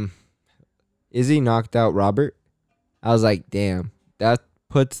when Izzy knocked out Robert, I was like, damn, that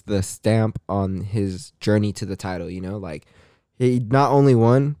puts the stamp on his journey to the title. You know, like he not only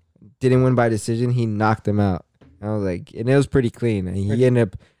didn't win by decision, he knocked him out. I was like, and it was pretty clean. And he ended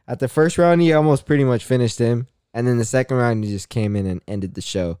up at the first round, he almost pretty much finished him. And then the second round, he just came in and ended the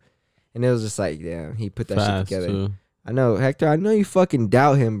show. And it was just like, damn, he put that shit fast together. too. I know, Hector, I know you fucking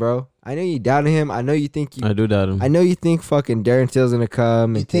doubt him, bro. I know you doubted him. I know you think I do doubt him. I know you think fucking Darren Till's gonna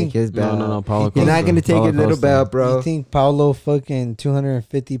come You and take think- his belt. No, Paulo You're not Costa. gonna take Paulo a little Costa. belt, bro. You think Paulo fucking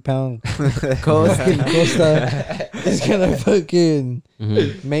 250-pound Costa. Costa is gonna fucking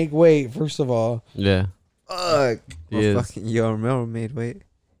Mhm. make weight? First of all, Yeah. Fuck. He Well, is. fucking Yo Romero made weight.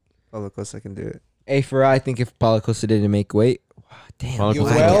 Paulo Costa can do it. Hey, for I think if Paulo Costa didn't make weight, damn. Paulo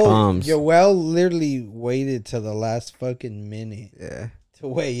Costa why- Yoel- bombs. Yoel literally waited till the last fucking minute Yeah. to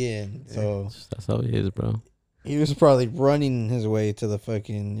weigh in, so That's how he is, bro. he was probably running his way to the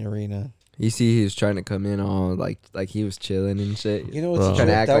fucking arena. You see, he was trying to come in all like he was chilling and shit. You know what's Bro. the Trying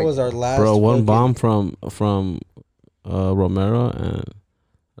to trip? act That like- was our last. Bro, one fucking- bomb from Romero, and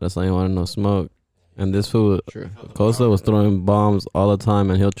that's why you want no smoke. And this fool True. Costa was throwing bombs all the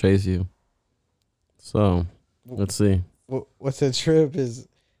time, and he'll chase you. So let's see. What's the trip is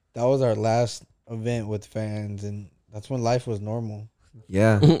that was our last event with fans, and that's when life was normal.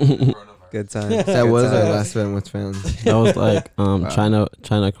 Yeah, Good times. that Good was our times. last event with fans. That was like Wow. China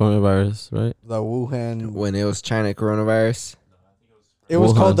coronavirus, right? The Wuhan. When it was China coronavirus. It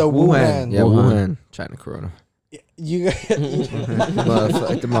was Wuhan. called the Wuhan. Yeah, Wuhan. Wuhan. China corona. You got,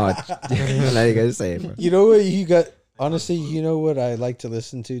 Motherfuck the mod. Now you guys say it, bro. you know what you got. Honestly, you know what I like to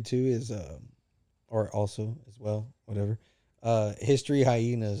listen to too is or also as well, whatever. History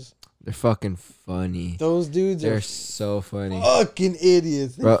Hyenas. They're fucking funny. Those dudes They're are so funny. fucking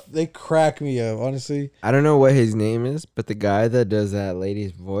idiots. Bro. They crack me up, honestly. I don't know what his name is, but the guy that does that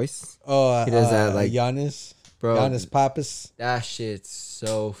lady's voice, Oh, He does that, like- Giannis. bro. Giannis Papas. That shit's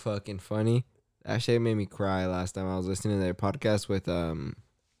so fucking funny. That shit made me cry last time I was listening to their podcast with Theo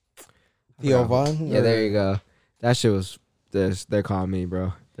Von. Yeah, there you go. That shit was their comedy,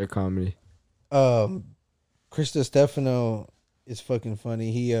 bro. Their comedy. Krista Stefano is fucking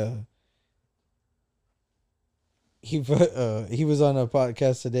funny. He was on a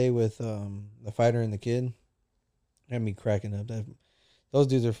podcast today with the fighter and the kid. Had me cracking up. Those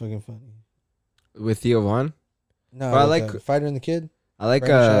dudes are fucking funny. With Theo Vaughn. No, Bro, I with, like- the fighter and the kid. I like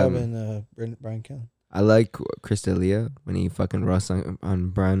Brandon Schaub and Brian Callen. I like Chris D'Elia when he fucking roasts on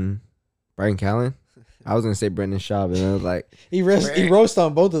Brian Callen. I was gonna say Brendan Schaub, and I was like, He roast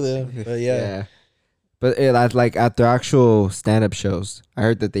on both of them. But yeah. But like at their actual stand-up shows, I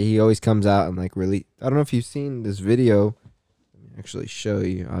heard that he always comes out and like really. I don't know if you've seen this video. Let me actually show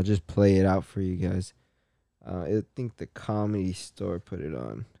you. I'll just play it out for you guys. I think the Comedy Store put it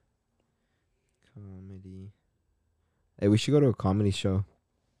on. Comedy. Hey, we should go to a comedy show.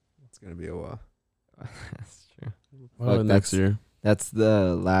 It's gonna be a while. That's true. Well, Fuck, next that's- year. That's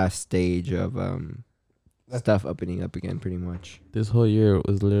the last stage of That's- stuff opening up again, pretty much. This whole year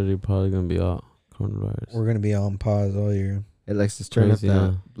was literally probably gonna be all coronavirus. We're gonna be on pause all year. Alex, turn Crazy, up huh?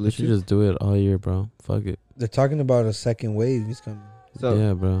 that We should Bluetooth. just do it all year, bro. Fuck it. They're talking about a second wave. He's coming. So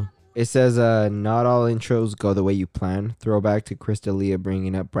Yeah, bro. it says, not all intros go the way you plan. Throwback to Chris D'Elia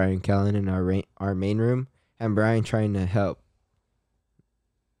bringing up Brian Callen in our main room, and Brian trying to help.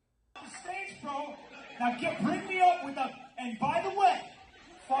 Stage, bro. Now bring me up with a. And by the way,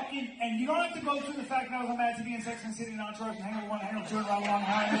 and you don't have to go through the fact that I was on Mad TV and Sex and the City and Entourage and Hang With One, Hang With Two, and Round Long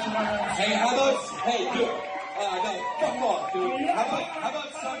High. Hey, how about, dude, no, fuck off, dude. How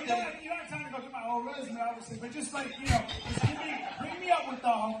about something? You don't have time to go through my whole resume, obviously, but just like, just bring me up with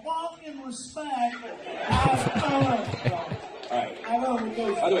the fucking respect. Alright. I know it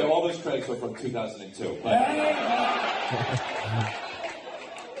goes. By the way, all those credits are from 2002. But,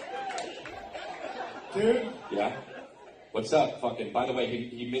 Dude. yeah? What's up? Fucking, by the way,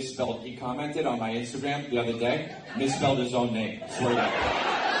 he misspelled, he commented on my Instagram the other day, misspelled his own name. Swear to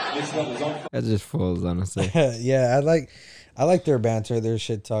God. Misspelled his own That's just fools, honestly. Yeah, I like their banter, their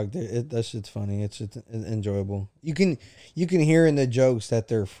shit talk. That shit's funny. It's just enjoyable. You can hear in the jokes that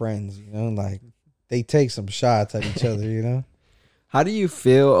they're friends. Like they take some shots at each other. How do you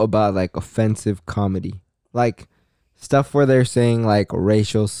feel about like offensive comedy, like stuff where they're saying like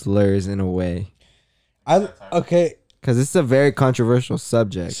racial slurs in a way? Okay. Because it's a very controversial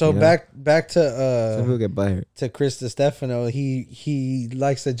subject. So you know? back some people to get butthurt. Chris Stefano. He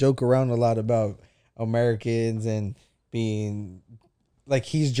likes to joke around a lot about Americans and being like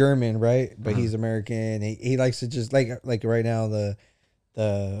he's German, right? But he's American. He likes to just like right now the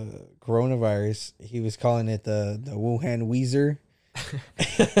coronavirus. He was calling it the Wuhan Weezer.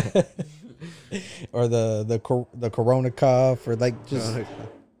 Or the Corona cough, or like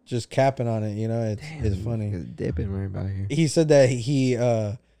just capping on it, it's funny. It's dipping right about here. He said that he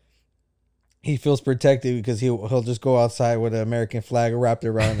feels protected because he'll just go outside with an American flag wrapped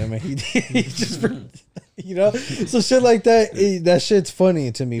around him, and he just so shit like that. That shit's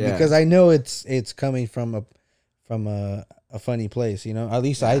funny to me Yeah. because I know it's coming from a funny place. At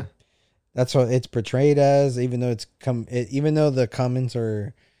least That's what it's portrayed as, even though even though the comments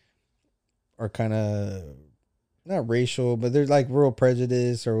are kind of not racial, but there's like real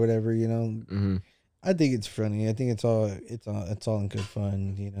prejudice or whatever, you know. Mm-hmm. I think it's funny. I think it's all in good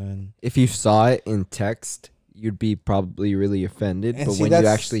fun, you know. And If you saw it in text, you'd be probably really offended. And But see, when you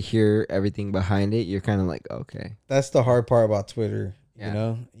that's- actually hear everything behind it, you're kind of like, okay. that's the hard part about Twitter.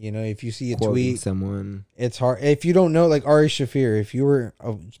 Yeah. You know, if you see a Quoting tweet, someone. it's hard. If you don't know, like Ari Shafir, if you were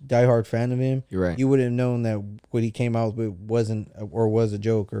a diehard fan of him, You're right. you would have known that what he came out with wasn't or was a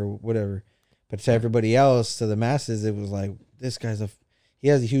joke or whatever. But to everybody else, to the masses, it was like, this guy's he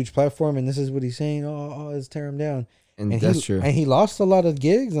has a huge platform, and this is what he's saying. Oh, let's tear him down. And that's true. And he lost a lot of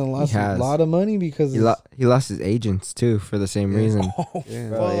gigs and lost a has. lot of money because He lost his agents too for the same reason. Oh, Yeah.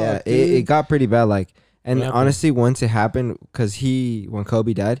 Bro, yeah, fuck, it dude. got pretty bad. Like, and What happened? honestly, once it happened, because when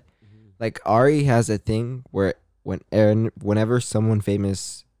Kobe died, like Ari has a thing where whenever someone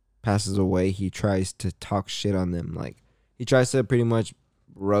famous passes away, he tries to talk shit on them. Like, he tries to pretty much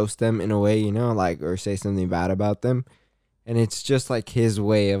roast them in a way, you know, like, or say something bad about them. And it's just like his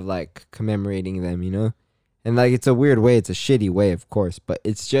way of like commemorating them, you know. And like, it's a weird way. It's a shitty way, of course, but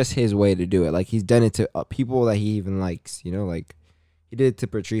it's just his way to do it. Like, he's done it to people that he even likes, you know, like. He did it to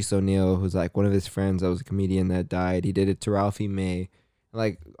Patrice O'Neal, who's like one of his friends that was a comedian that died. He did it to Ralphie May,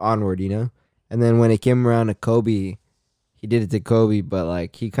 like onward, you know? And then when it came around to Kobe, he did it to Kobe, but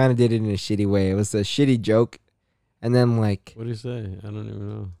like he kind of did it in a shitty way. It was a shitty joke. And then like What do you say? I don't even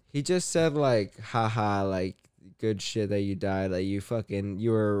know. he just said like, haha, like good shit that you died. Like you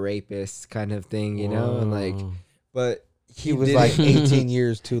were a rapist kind of thing, you know? And like, Whoa. but he was did like it- 18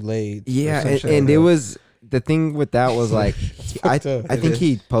 years too late. or Yeah, some and, shit and like it that. was the thing with that was like I fucked up. think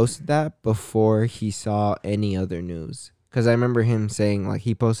he posted that before he saw any other news, because I remember him saying like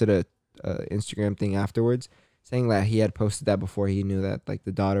he posted a Instagram thing afterwards saying that he had posted that before he knew that like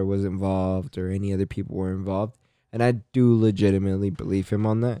the daughter was involved or any other people were involved, and I do legitimately believe him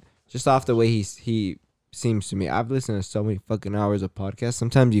on that just off the way he seems to me. I've listened to so many fucking hours of podcasts.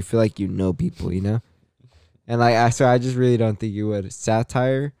 Sometimes you feel like you know people, you know, and like I just really don't think you would.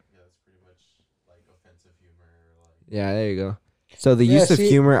 Satire. Yeah, it's pretty much like offensive humor. Like Yeah, there you go. So the Yeah, use of see-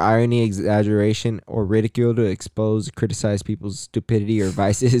 humor, irony, exaggeration, or ridicule to expose, criticize people's stupidity or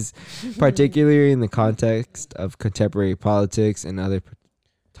vices, particularly in the context of contemporary politics and other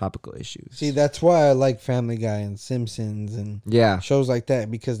topical issues. See, that's why I like Family Guy and Simpsons and Yeah, shows like that,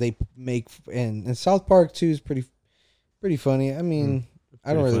 because they make and South Park too is pretty funny. I mean,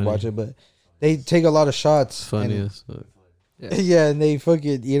 I don't Pretty really funny. watch it, but they take a lot of shots. Funny and- as fuck. Yeah, and they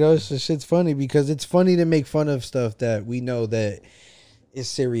fucking, you know, so shit's funny because it's funny to make fun of stuff that we know that is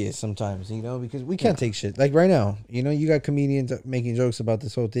serious sometimes, you know, because we can't take shit. Like right now, you know, you got comedians making jokes about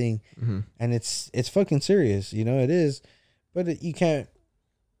this whole thing, and it's fucking serious, you know, it is, but you can't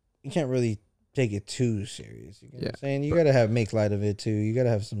really take it too serious. You know what I'm saying? You gotta make light of it too. You gotta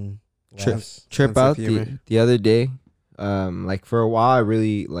have some laughs. trip Sense of out humor. the other day. Like for a while, I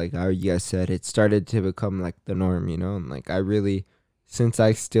really like how you guys said it started to become like the norm, you know, and like I really, since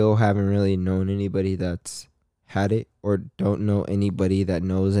I still haven't really known anybody that's had it or don't know anybody that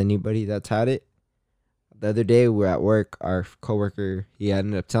knows anybody that's had it. The other day we were at work, our coworker, he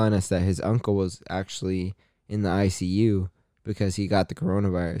ended up telling us that his uncle was actually in the ICU because he got the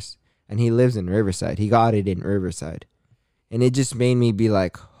coronavirus, and he lives in Riverside. He got it in Riverside, and it just made me be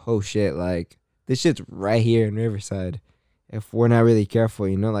like, oh shit, like this shit's right here in Riverside. If we're not really careful,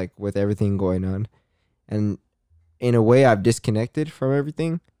 you know, like with everything going on. And in a way, I've disconnected from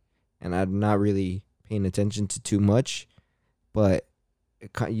everything, and I'm not really paying attention to too much. But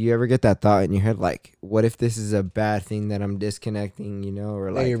you ever get that thought in your head, like, what if this is a bad thing that I'm disconnecting, you know,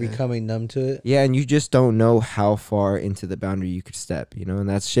 or Like like, you're becoming numb to it. yeah, and you just don't know how far into the boundary you could step, you know, and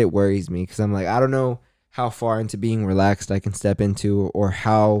that shit worries me because I'm like, I don't know how far into being relaxed I can step into, or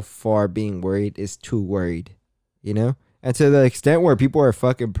how far being worried is too worried, you know? And to the extent where people are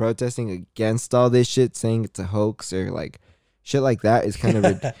fucking protesting against all this shit, saying it's a hoax or like shit like that is kind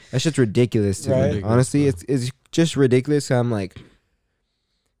of that shit's ridiculous to Right. me. Honestly, it's just ridiculous. I'm like,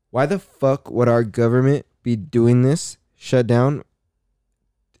 why the fuck would our government be doing this shutdown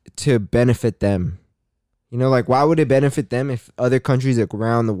to benefit them? You know, like why would it benefit them if other countries like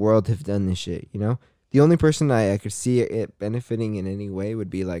around the world have done this shit, you know? The only person I could see it benefiting in any way would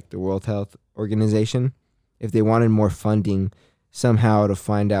be like the World Health Organization, if they wanted more funding somehow to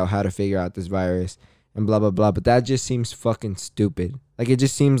find out how to figure out this virus and blah, blah, blah. But that just seems fucking stupid. Like it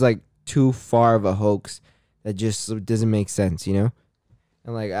just seems like too far of a hoax that just doesn't make sense, you know?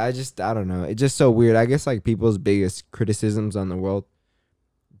 And like, I don't know. It's just so weird. I guess like people's biggest criticisms on the world,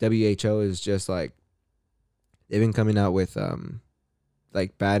 WHO is just like, they've been coming out with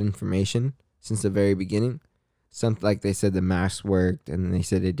like bad information since the very beginning. Something like they said the mask worked, and then they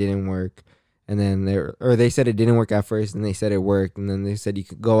said it didn't work, and then they said it didn't work at first, and they said it worked, and then they said you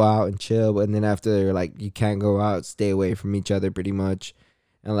could go out and chill, and then after they're like you can't go out, stay away from each other pretty much,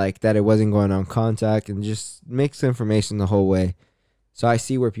 and like that it wasn't going on contact, and just mixed information the whole way. So I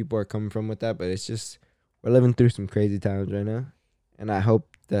see where people are coming from with that, but it's just we're living through some crazy times right now, and I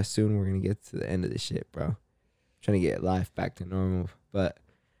hope that soon we're gonna get to the end of this shit, bro. Trying to get life back to normal, but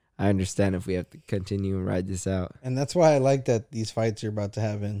I understand if we have to continue and ride this out. And that's why I like that these fights are about to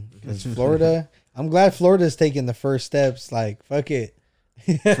happen. Because Florida, I'm glad Florida's taking the first steps. Like, fuck it.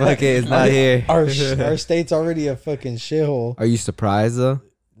 Fuck it, it's not here. Our state's already a fucking shithole. Are you surprised though?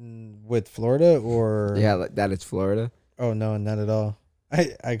 With Florida or Yeah, like that it's Florida. Oh no, not at all.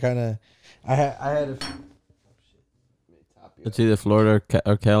 I had a It's either Florida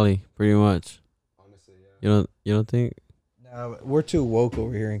or Cali, pretty much. Honestly, yeah. You don't think? no, we're too woke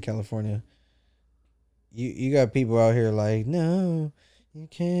over here in California. You got people out here like, no, you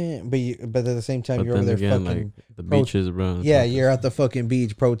can't. But at the same time, But you're over then there again, fucking like the beaches, bro. yeah, you're at the fucking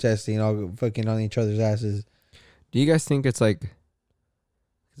beach protesting, all fucking on each other's asses. Do you guys think it's like?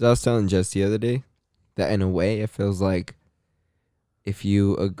 Because I was telling Jess the other day that in a way it feels like if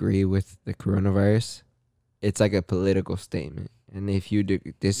you agree with the coronavirus, it's like a political statement, and if you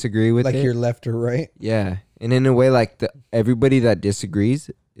disagree with Like it, you're left or right. yeah, and in a way, like everybody that disagrees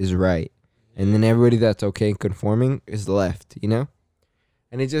is right, and then everybody that's okay and conforming is left, you know,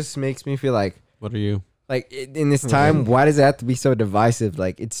 and it just makes me feel like. What are you? Like in this time, why does it have to be so divisive?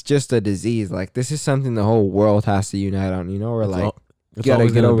 Like it's just a disease. Like this is something the whole world has to unite on. You know, or like It's gotta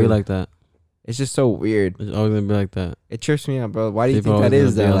always get gonna over be it. like that. it's just so weird. It's always gonna be like that. It trips me out, bro. Why do you People think that always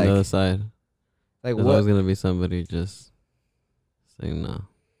is? gonna be Though, on the other like side. There's what? always gonna be somebody just saying no.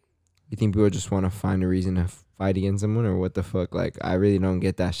 You think people just want to find a reason to fight against someone, or what the fuck? Like I really don't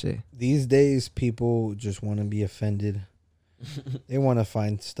get that shit. These days, people just want to be offended. They want to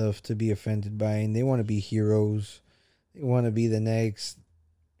find stuff to be offended by, and they want to be heroes. They want to be the next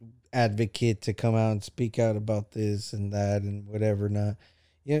advocate to come out and speak out about this and that and whatever. Not,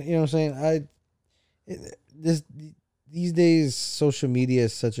 you know what I'm saying? These days, social media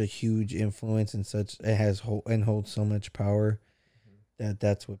is such a huge influence and holds so much power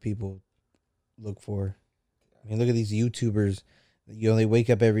that's what people look for. I mean, look at these YouTubers. They wake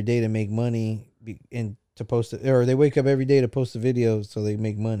up every day to make money and to post it, or they wake up every day to post a video so they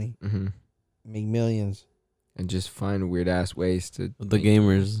make money, make millions, and just find weird ass ways to. The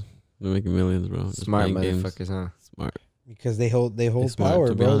gamers, they're making millions, bro. Just Smart playing games. motherfuckers, huh? Smart. because they hold smart, power,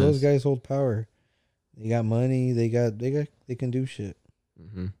 to be bro. Those honest. guys hold power. They got money. They can do shit.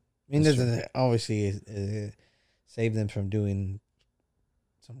 Mm-hmm. I mean, That's doesn't obviously save them from doing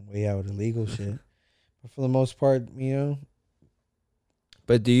some way out illegal shit, but for the most part,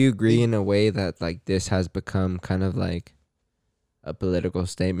 But do you agree in a way that like this has become kind of like a political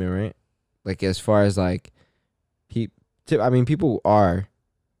statement, right? Like as far as like, people are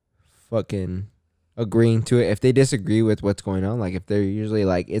fucking agreeing to it. If they disagree with what's going on, like if they're usually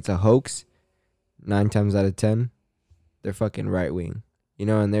like it's a hoax, 9 times out of 10, they're fucking right wing, you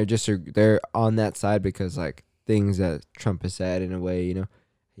know, and they're on that side because like things that Trump has said in a way, you know.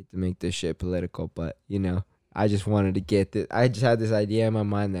 Hate to make this shit political, but you know. I just wanted to get this. I just had this idea in my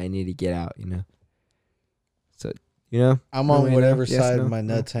mind that I need to get out, you know. So, you know, I'm on No, whatever yes, side no, my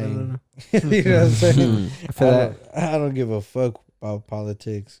no, nuts no, hang. no, You know what I'm saying? I feel that. I don't give a fuck about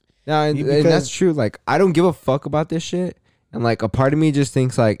politics. No, and Because- that's true. Like, I don't give a fuck about this shit. And like, a part of me just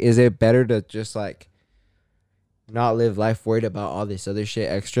thinks like, is it better to just like not live life worried about all this other shit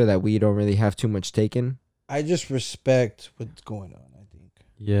extra that we don't really have too much taken? I just respect what's going on. I think.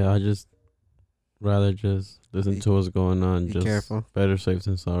 Yeah, I just rather just listen to what's going on. Be Just careful. better safe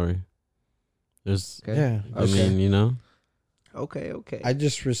than sorry. Just, Okay. Yeah. I mean, you know, Okay.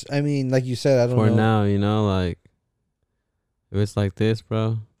 I mean, like you said, I don't for know. now, you know, like if it's like this,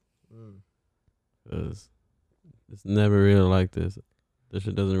 bro, Mm. 'cause it's never really like this. This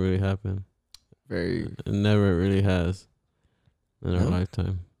shit doesn't really happen. Very. It never really has in our No?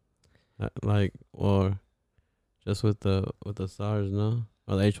 lifetime. Like, or just with the SARS, no,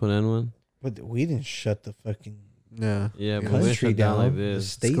 or the H1N1. But we didn't shut the fucking Yeah. Yeah, but country we shut down. down like The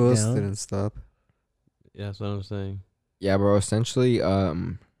this. state Schools down. didn't stop. Yeah, that's what I'm saying. Yeah, bro. Essentially,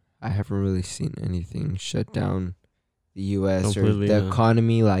 I haven't really seen anything shut down the U.S. or Completely, the no.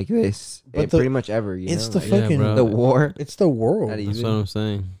 economy like this. But Pretty much ever. You it's know? the like, fucking bro. the war. It's the world. Not That's even. what I'm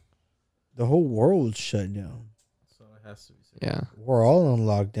saying. The whole world's shut down. So it has to be. Yeah. We're all on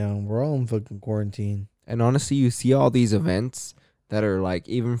lockdown. We're all in fucking quarantine. And honestly, you see all these events that are like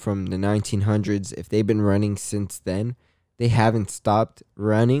even from the 1900s. If they've been running since then, they haven't stopped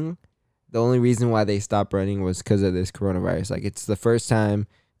running. The only reason why they stopped running was because of this coronavirus. Like, it's the first time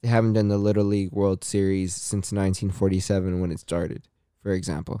they haven't done the Little League World Series since 1947 when it started, for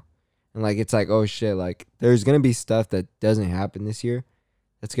example. And, like, it's like, oh, shit, like, there's going to be stuff that doesn't happen this year.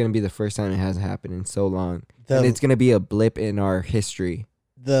 That's going to be the first time it hasn't happened in so long. And it's going to be a blip in our history.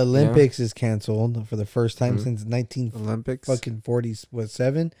 The Olympics is canceled for the first time Mhm. since 19 Olympics. fucking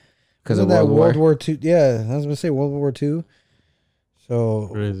 47. Because of that World War. War II. Yeah, I was gonna say World War II. So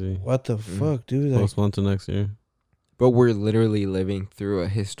Crazy. what the fuck, dude? Like, Postponed to next year. But we're literally living through a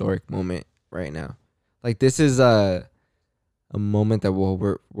historic moment right now. Like, this is a moment that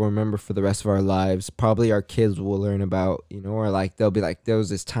we'll remember for the rest of our lives. Probably our kids will learn about, or like they'll be like, there was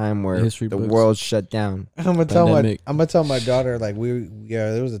this time where History the books. world shut down. I'm gonna tell Pandemic. my daughter, like,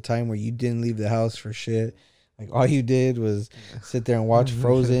 there was a time where you didn't leave the house for shit. Like, all you did was sit there and watch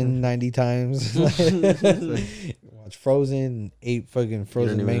Frozen 90 times. Watch Frozen and ate fucking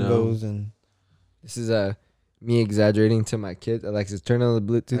frozen even know. mangoes and This is me exaggerating to my kid. Alexis, turn on the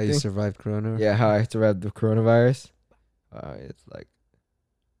Bluetooth How you thing. survived Corona? Yeah, how I survived the coronavirus. It's like,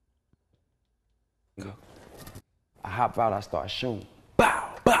 I hop out, I start shooting.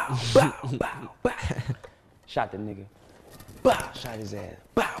 Bow, bow, bow, bow, bow. Shot the nigga. Bow, shot his ass.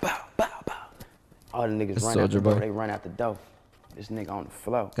 Bow, bow, bow, bow. All the niggas That's run out the Soulja door. Boy. They run out the door. This nigga on the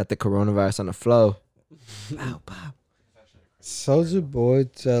floor. got the coronavirus on the flow. Soulja Boy.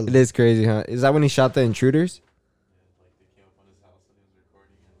 It is crazy, huh? Is that when he shot the intruders?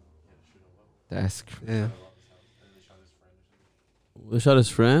 That's Yeah. They shot his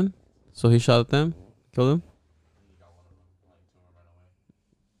friend, so he shot them, killed him.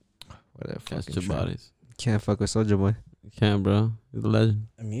 whatever. That's fucking two true. bodies. Can't fuck with Soulja Boy. You can't, bro. He's a legend.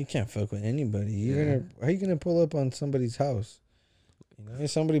 I mean, you can't fuck with anybody. How you gonna pull up on somebody's house?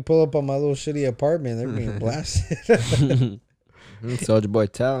 If somebody pull up on my little shitty apartment, they're being blasted. Soulja Boy,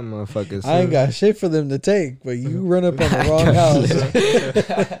 tell him, motherfuckers. I ain't got shit for them to take, but you run up on the wrong house.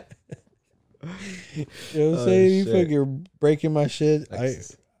 You know what I'm Oh, saying? You shit. fucking breaking my shit.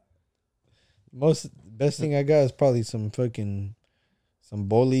 Alexis. Best thing I got is probably some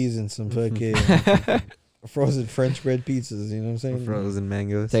bolies and some fucking frozen French bread pizzas. You know what I'm saying? Frozen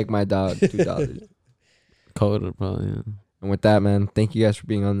mangoes. Take my dog, $2. Coda, probably. Yeah. And with that, man, thank you guys for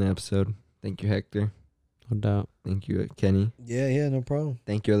being on the episode. Thank you, Hector. No doubt. Thank you, Kenny. Yeah, no problem.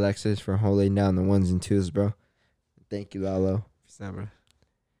 Thank you, Alexis, for holding down the ones and twos, bro. Thank you, Lalo. Bro.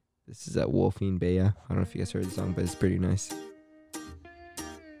 This is at Wolfine Baya. I don't know if you guys heard the song, but it's pretty nice.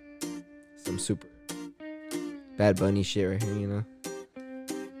 Some super Bad Bunny shit right here, you know?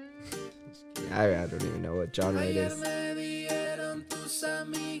 I don't even know what genre it is.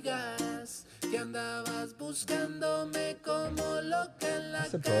 I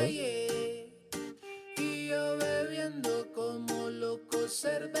suppose.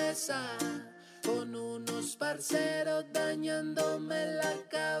 Con unos parceros dañándome la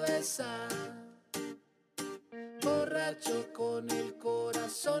cabeza. Borracho con el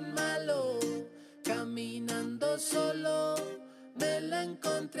corazón malo, caminando solo, me la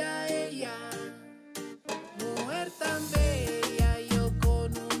encontré a ella.